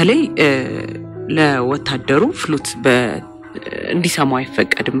በተለይ ለወታደሩ ፍሉት እንዲሰማው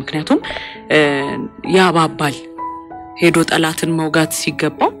አይፈቀድም ምክንያቱም ያባባል ሄዶ ጠላትን መውጋት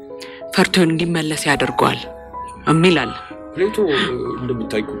ሲገባው ፈርቶ እንዲመለስ ያደርጋል አሚላል ፕሌቶ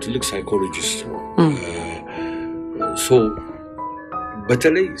እንደምታውቁት ትልቅ ሳይኮሎጂስት ነው ሶ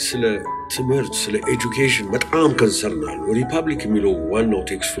በተለይ ስለ ትምህርት ስለ ኤጁኬሽን በጣም ከንሰርናል ሪፐብሊክ የሚለው ዋናው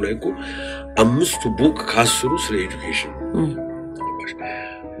ቴክስቱ ላይ እኮ 5 ቡክ ካስሩ ስለ ኤጁኬሽን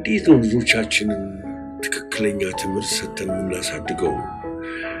እንዴት ነው ልጆቻችንን ትክክለኛ ትምህርት ሰጥተን እናሳድገው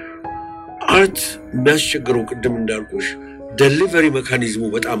አርት የሚያስቸግረው ቅድም እንዳልኩሽ ዴሊቨሪ ሜካኒዝሙ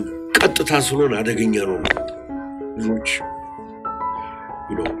በጣም ቀጥታ ስለሆነ አደገኛ ነው ልጆች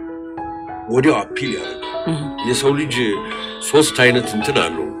ወዲያው አፒል ያደርጋል የሰው ልጅ ሶስት አይነት እንትን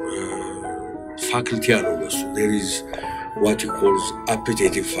አለው faculty አለው እሱ there is what he calls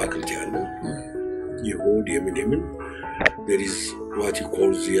appetitive faculty አለው የሆድ የምን there is what he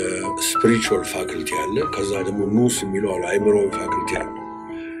calls the spiritual faculty አለ ከዛ ደግሞ ኑስ የሚለው አይምሮዊ faculty አለ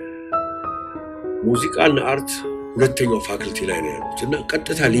ሙዚቃና አርት ሁለተኛው faculty ላይ ነው ያሉት እና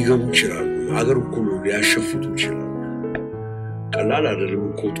ቀጥታ ሊገቡ ይችላሉ አገር እኮ ሊያሸፍቱ ይችላሉ ቀላል አይደለም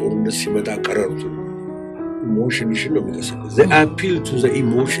እኮ ጦርነት ሲመጣ ቀረርቱ emotions ነው የሚቀሰቀው they appeal to the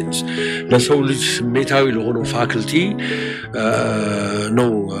emotions ለሰው ልጅ ስሜታዊ ለሆነው ፋክልቲ ነው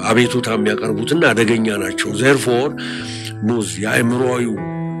አቤቱታ የሚያቀርቡትና አደገኛ ናቸው therefore ኑዝ የአእምሮዊ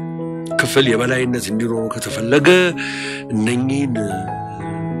ክፍል የበላይነት እንዲኖር ከተፈለገ እነኚህን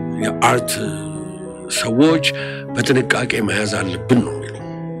የአርት ሰዎች በጥንቃቄ መያዝ አለብን ነው የሚለው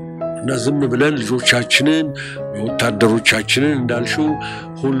እና ዝም ብለን ልጆቻችንን ወታደሮቻችንን እንዳልሽው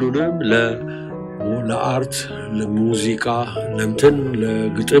ሁሉንም ለአርት ለሙዚቃ ለእንትን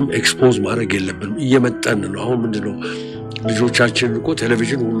ለግጥም ኤክስፖዝ ማድረግ የለብንም እየመጣን ነው አሁን ምንድነው ልጆቻችን እኮ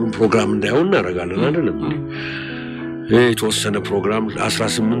ቴሌቪዥን ሁሉም ፕሮግራም እንዳይሆን እናደርጋለን አይደለም የተወሰነ ፕሮግራም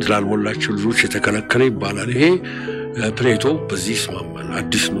 18 ላልሞላቸው ልጆች የተከለከለ ይባላል ይሄ ፕሌቶ በዚህ ይስማማል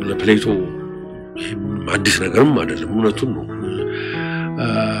አዲስ ነው ለፕሌቶ አዲስ ነገርም አይደለም እውነቱን ነው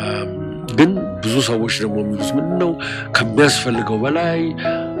ግን ብዙ ሰዎች ደግሞ የሚሉት ምንድነው ከሚያስፈልገው በላይ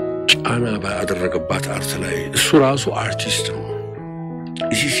ጫና ባደረገባት አርት ላይ እሱ ራሱ አርቲስት ነው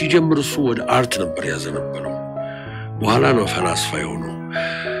እሺ ሲጀምር እሱ ወደ አርት ነበር ያዘነበለው በኋላ ነው ፈላስፋ የሆነው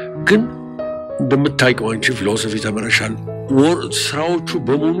ግን እንደምታውቂው አንቺ ፊሎሶፊ ተመረሻል ስራዎቹ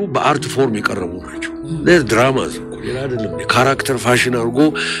በሙሉ በአርት ፎርም የቀረቡ ናቸው ለድራማዝ ሌላ አይደለም ካራክተር ፋሽን አርጎ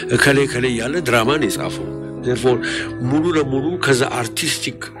ከሌ ያለ ድራማን የጻፈው therefore ሙሉ ለሙሉ ከዛ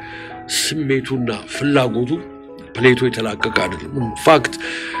አርቲስቲክ ስሜቱና ፍላጎቱ ፕሌቶ የተላቀቀ አይደለም ኢንፋክት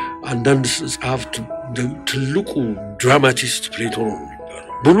አንዳንድ ጻፍት ትልቁ ድራማቲስት ፕሌቶ ነው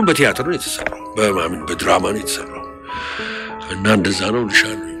ሙሉ በቲያትር ነው የተሰራው በማምን በድራማ ነው የተሰራው እና እንደዛ ነው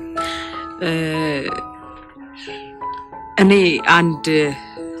ልሻል እኔ አንድ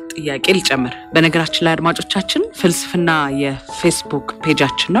ጥያቄ ልጨምር በነገራችን ላይ አድማጮቻችን ፍልስፍና የፌስቡክ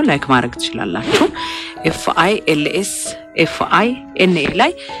ፔጃችን ነው ላይክ ማድረግ ትችላላችሁ FILSFINA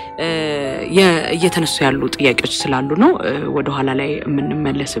ላይ እየተነሱ ያሉ ጥያቄዎች ስላሉ ነው ወደ ኋላ ላይ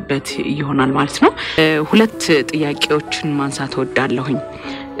የምንመለስበት ይሆናል ማለት ነው ሁለት ጥያቄዎችን ማንሳት ወዳለሁኝ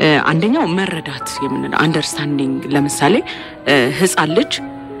አንደኛው መረዳት የምንለው አንደርስታንዲንግ ለምሳሌ ህፃን ልጅ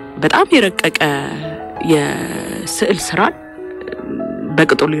በጣም የረቀቀ የስዕል ስራን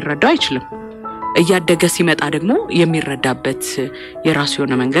በቅጡ ሊረዳው አይችልም እያደገ ሲመጣ ደግሞ የሚረዳበት የራሱ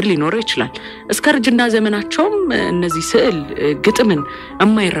የሆነ መንገድ ሊኖር ይችላል እስከ ርጅና ዘመናቸውም እነዚህ ስዕል ግጥምን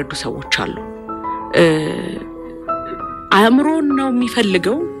የማይረዱ ሰዎች አሉ አእምሮን ነው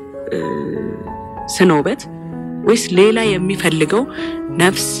የሚፈልገው ስነውበት ወይስ ሌላ የሚፈልገው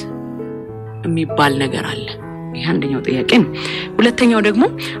ነፍስ የሚባል ነገር አለ ይሄ አንደኛው ጥያቄ ነው ሁለተኛው ደግሞ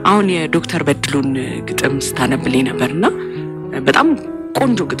አሁን የዶክተር በድሉን ግጥም ስታነብልኝ ነበርና በጣም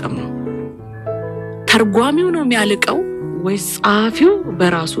ቆንጆ ግጥም ነው ተርጓሚው ነው የሚያልቀው ወይስ ጻፊው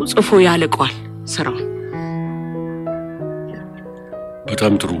በራሱ ጽፎ ያልቀዋል ስራው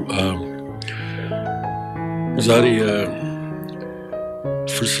በጣም ጥሩ ዛሬ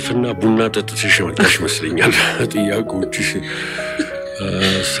ፍልስፍና ቡና ጠጥተሽ መጣሽ መስለኛል ጥያቄዎችሽ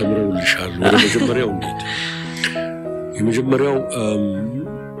ሰምረውልሻል ወደ መጀመሪያው እንዴት የመጀመሪያው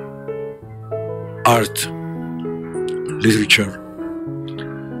አርት literature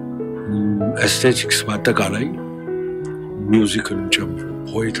aesthetics ባጠቃላይ ሙዚክን ጨምሮ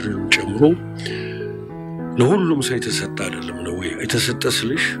ፖኤትሪን ጨምሮ ለሁሉም ሰው የተሰጠ አይደለም ነው ወይ የተሰጠ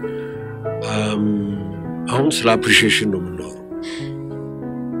ስልሽ አሁን ስለ appreciation ነው የምናወራው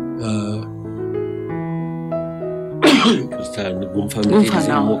ጉንፋን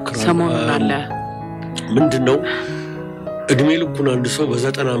ሰሞኑን አለ ምንድነው እድሜ ልኩን አንድ ሰው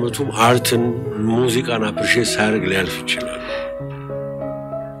በ90 ዓመቱም አርትን ሙዚቃን አፕሪሺየት ሳያደርግ ሊያልፍ ይችላል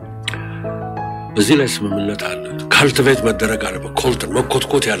በዚህ ላይ ስምምነት አለ ካልቲቬት መደረግ አለበት ኮልተን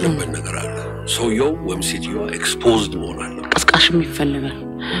መኮትኮት ያለበት ነገር አለ ሰውየው ወይም ሲቲዮ ኤክስፖዝድ መሆን አለበት ቀስቃሽም ይፈልጋል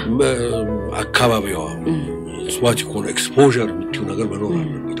አካባቢው ስዋት ይኮን ኤክስፖዠር ምትዩ ነገር መኖር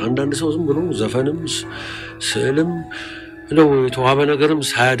አለበት አንዳንድ ሰው ዝም ብሎ ዘፈንም ስዕልም ነው የተዋበ ነገርም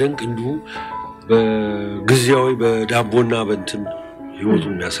ሳያደንቅ እንዲሁ በግዚያዊ በዳቦና በእንትን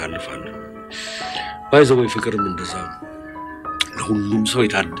ህይወቱን ያሳልፋል ባይዘው ፍቅርም እንደዛ ለሁሉም ሰው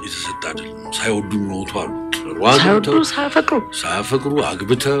የተሰጠ አይደለም ሳይወዱ ነው አሉ ሳይፈቅሩ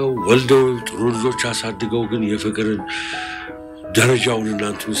አግብተው ወልደው ጥሩ ልጆች አሳድገው ግን የፍቅርን ደረጃውን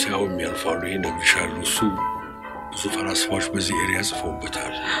እናንተን ሲያው የሚያልፋሉ ይሄ ነግርሻለሁ እሱ ብዙ ፈላስፋዎች በዚህ ኤሪያ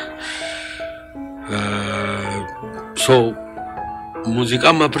ጽፈውበታል ሙዚቃ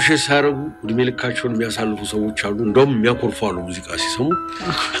ማፕሪሼት ሳይረጉ እድሜ ልካቸውን የሚያሳልፉ ሰዎች አሉ እንደውም የሚያኮርፋሉ ሙዚቃ ሲሰሙ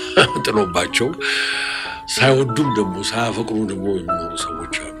ጥሎባቸው ሳይወዱም ደግሞ ሳያፈቅሩ ደግሞ የሚኖሩ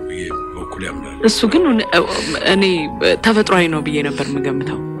ሰዎች አሉ በኩል ያምናል እሱ ግን እኔ ተፈጥሯዊ ነው ብዬ ነበር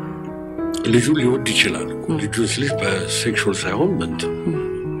መገምተው ልጁ ሊወድ ይችላል ልጁ ስለዚህ በሴክሹዋል ሳይሆን መንት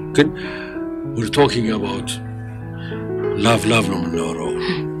ግን we're talking about love ነው የምናወራው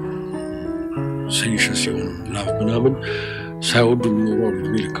ሴንሽን love ምናምን ሳይወዱ የሚኖሩ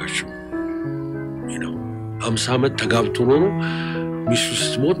እድሜ ልካቸው ነው 50 ዓመት ተጋብቶ ነው ሚስቱ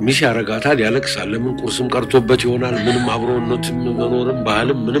ስትሞት ሚስ ያረጋታል ያለቅሳል ለምን ቁርስም ቀርቶበት ይሆናል ምንም አብሮነትም መኖርም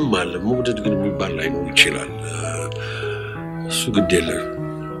ባህልም ምንም አለ መውደድ ግን የሚባል ላይ ነው ይችላል እሱ ግድ የለም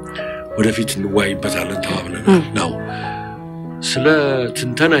ወደፊት እንዋይበታለን ተባብለን ነው ስለ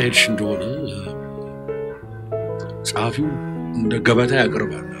ትንተና ሄድሽ እንደሆነ ጻፊው እንደ ገበታ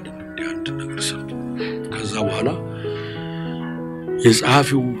ያቀርባል አይደል አንድ ነገር ሰርቶ ከዛ በኋላ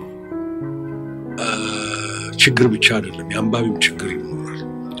የጻፊው ችግር ብቻ አይደለም ያንባቢም ችግር ይኖራል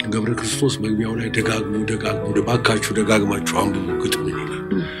ገብረ ክርስቶስ መግቢያው ላይ ደጋግሞ ደባካችሁ ደጋግማችሁ አንብቡ ግጥም ይላል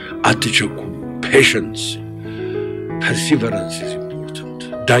አትቸኩ patience perseverance is important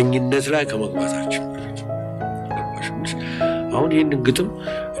ዳኝነት ላይ ከመግባታችን አሁን ይሄንን ግጥም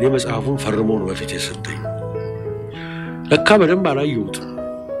እኔ መጽሐፉን ፈርመው ነው በፊት የሰጠኝ ለካ በደንብ አላየሁትም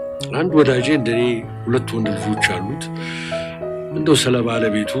አንድ ወዳጄ እንደኔ ሁለት ወንድ ልጆች አሉት እንደው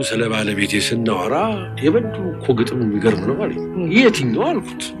ስለ ባለቤቴ ስናወራ የበዱ እኮ ግጥም የሚገርም ነው ማለት የትኛው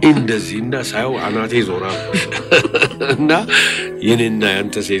አልኩት እንደዚህ እና ሳይው አናቴ ዞራ እና የኔና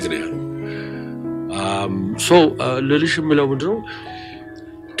ያንተ ሴት ነው ሶ ለልሽ ምለው ምንድነው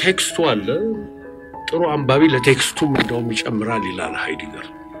ቴክስቱ አለ ጥሩ አንባቢ ለቴክስቱ እንደውም ይጨምራል ይላል ሃይዲገር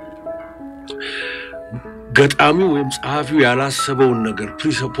ገጣሚው ወይም ጸሐፊው ያላሰበውን ነገር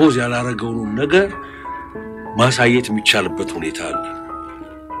ፕሪሰፖዝ ያላረገውን ነገር ማሳየት የሚቻልበት ሁኔታ አለ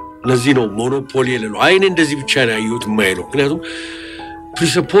ለዚህ ነው ሞኖፖሊ የሌለው አይኔ እንደዚህ ብቻ ነው ያዩት የማይለው ምክንያቱም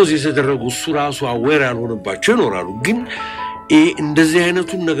ፕሪሰፖዝ የተደረጉ እሱ ራሱ አዌር ያልሆነባቸው ይኖራሉ ግን እንደዚህ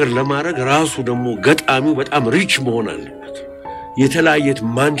አይነቱን ነገር ለማድረግ ራሱ ደግሞ ገጣሚው በጣም ሪች መሆን አለበት የተለያየ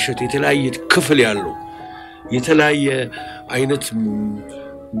ማንሸት የተለያየ ክፍል ያለው የተለያየ አይነት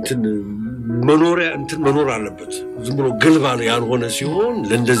መኖር አለበት ዝም ብሎ ግልባል ያልሆነ ሲሆን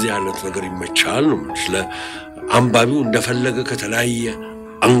ለእንደዚህ አይነት ነገር ይመቻል ነው ስለ አንባቢው እንደፈለገ ከተለያየ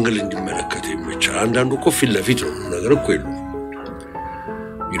አንግል እንዲመለከት ይመቻል አንዳንዱ እኮ ፊት ለፊት ነው ነገር እኮ ይሉ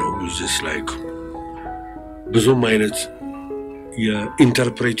just like ብዙም አይነት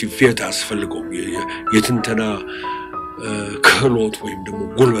የኢንተርፕሬቲቭ ፊየት አስፈልገው የትንተና ክህሎት ወይም ደግሞ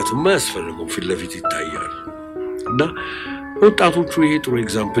ጉልበት ማያስፈልገው ፊት ለፊት ይታያል እና ወጣቶቹ ይሄ ጥሩ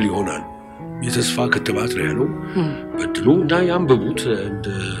ኤግዛምፕል ይሆናል የተስፋ ክትባት ነው ያለው በድሉ እና ያንብቡት እንደ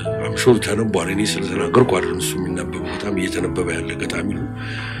አምሾር ተነቧል እኔ ስለተናገርኩ አይደለም እሱ የሚነበበው በጣም እየተነበበ ያለ ገጣሚ ነው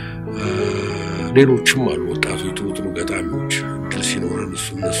ሌሎችም አሉ ወጣቶች ጥሩ ገጣሚዎች ድል ሲኖረን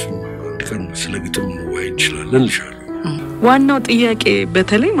እነሱ እንድከን ስለ ግጥም ወይ ይችላል እንልሻለን ዋናው ጥያቄ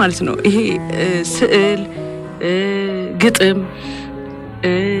በተለይ ማለት ነው ይሄ ስዕል ግጥም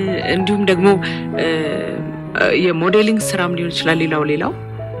እንዲሁም ደግሞ የሞዴሊንግ ስራም ሊሆን ይችላል ሌላው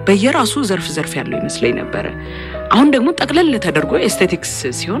በየራሱ ዘርፍ ያለው ይመስለኝ ነበር አሁን ደግሞ ጠቅለል ተደርጎ ኤስቴቲክስ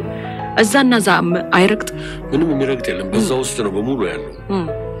ሲሆን እዛና ዛ አይረግጥ ምንም የሚረግጥ የለም በዛ ውስጥ ነው በሙሉ ያለው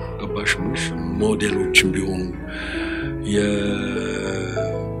ገባሽ ሞዴሎችም ቢሆኑ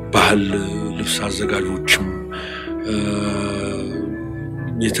የባህል ልብስ አዘጋጆችም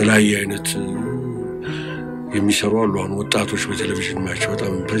የተለያየ አይነት የሚሰሩ አሉ አሁን ወጣቶች በቴሌቪዥን ማያቸው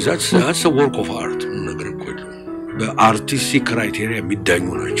በጣም ፕሬዘንት that's a work of art ነገር እኮ በአርቲስቲክ ክራይቴሪያ የሚዳኙ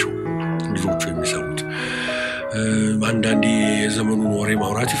ናቸው ልጆቹ የሚሰሩት አንዳንዴ የዘመኑን ወሬ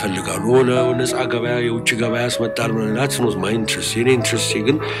ማውራት ይፈልጋሉ ለነፃ ገበያ የውጭ ገበያ ያስመጣል ማለት ነው my interest የኔ ኢንትረስት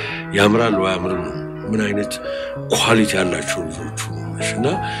ግን ያምራል ወይ ያምራል ምን አይነት ኳሊቲ ያላቸው ልጆቹ እና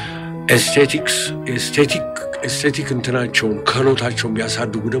ኤስቴቲክ እንትናቸውን ከሎታቸውን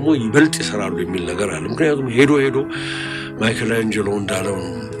ቢያሳድጉ ደግሞ ይበልጥ ይሰራሉ የሚል ነገር አለ ምክንያቱም ሄዶ ማይክል አንጀሎ እንዳለው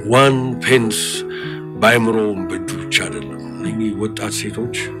one pence ባይምሮም በእጁ ብቻ አይደለም እነዚህ ወጣት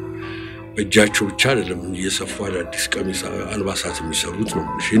ሴቶች በእጃቸው ብቻ አይደለም እየሰፉ አዳዲስ ቀሚስ አልባሳት የሚሰሩት ነው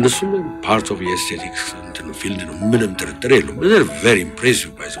እነሱም ፓርት ኦፍ ኤስቴቲክስ እንትን ፊልድ ነው ምንም ጥርጥር የለውም they're very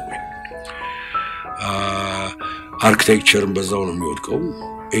impressive by the way አርኪቴክቸርን በዛው ነው የሚወድቀው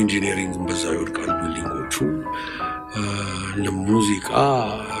ኢንጂነሪንግን በዛው ይወድቃል ቢልዲንጎቹ ለሙዚቃ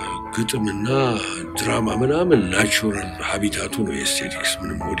ግጥምና ድራማ ምናምን ናቹራል ሃቢታቱ ነው ኤስቴቲክስ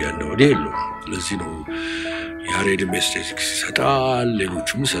ምንም ወዲያ ነው ወዲያለው ለዚህ ነው ያሬድም ኤስቴቲክስ ይሰጣል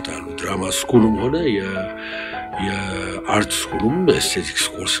ሌሎችም ይሰጣሉ ድራማ ስኩልም ሆነ የአርት ስኩልም ኤስቴቲክስ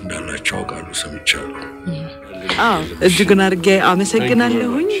ኮርስ እንዳላቸው አውቃሉ ሰምቻለሁ እጅጉን አድርጌ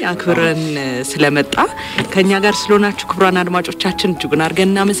አመሰግናለሁኝ አክብረን ስለመጣ ከኛ ጋር ስለሆናችሁ ክብራን አድማጮቻችን እጅጉን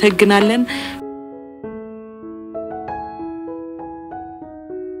አድርገን እናመሰግናለን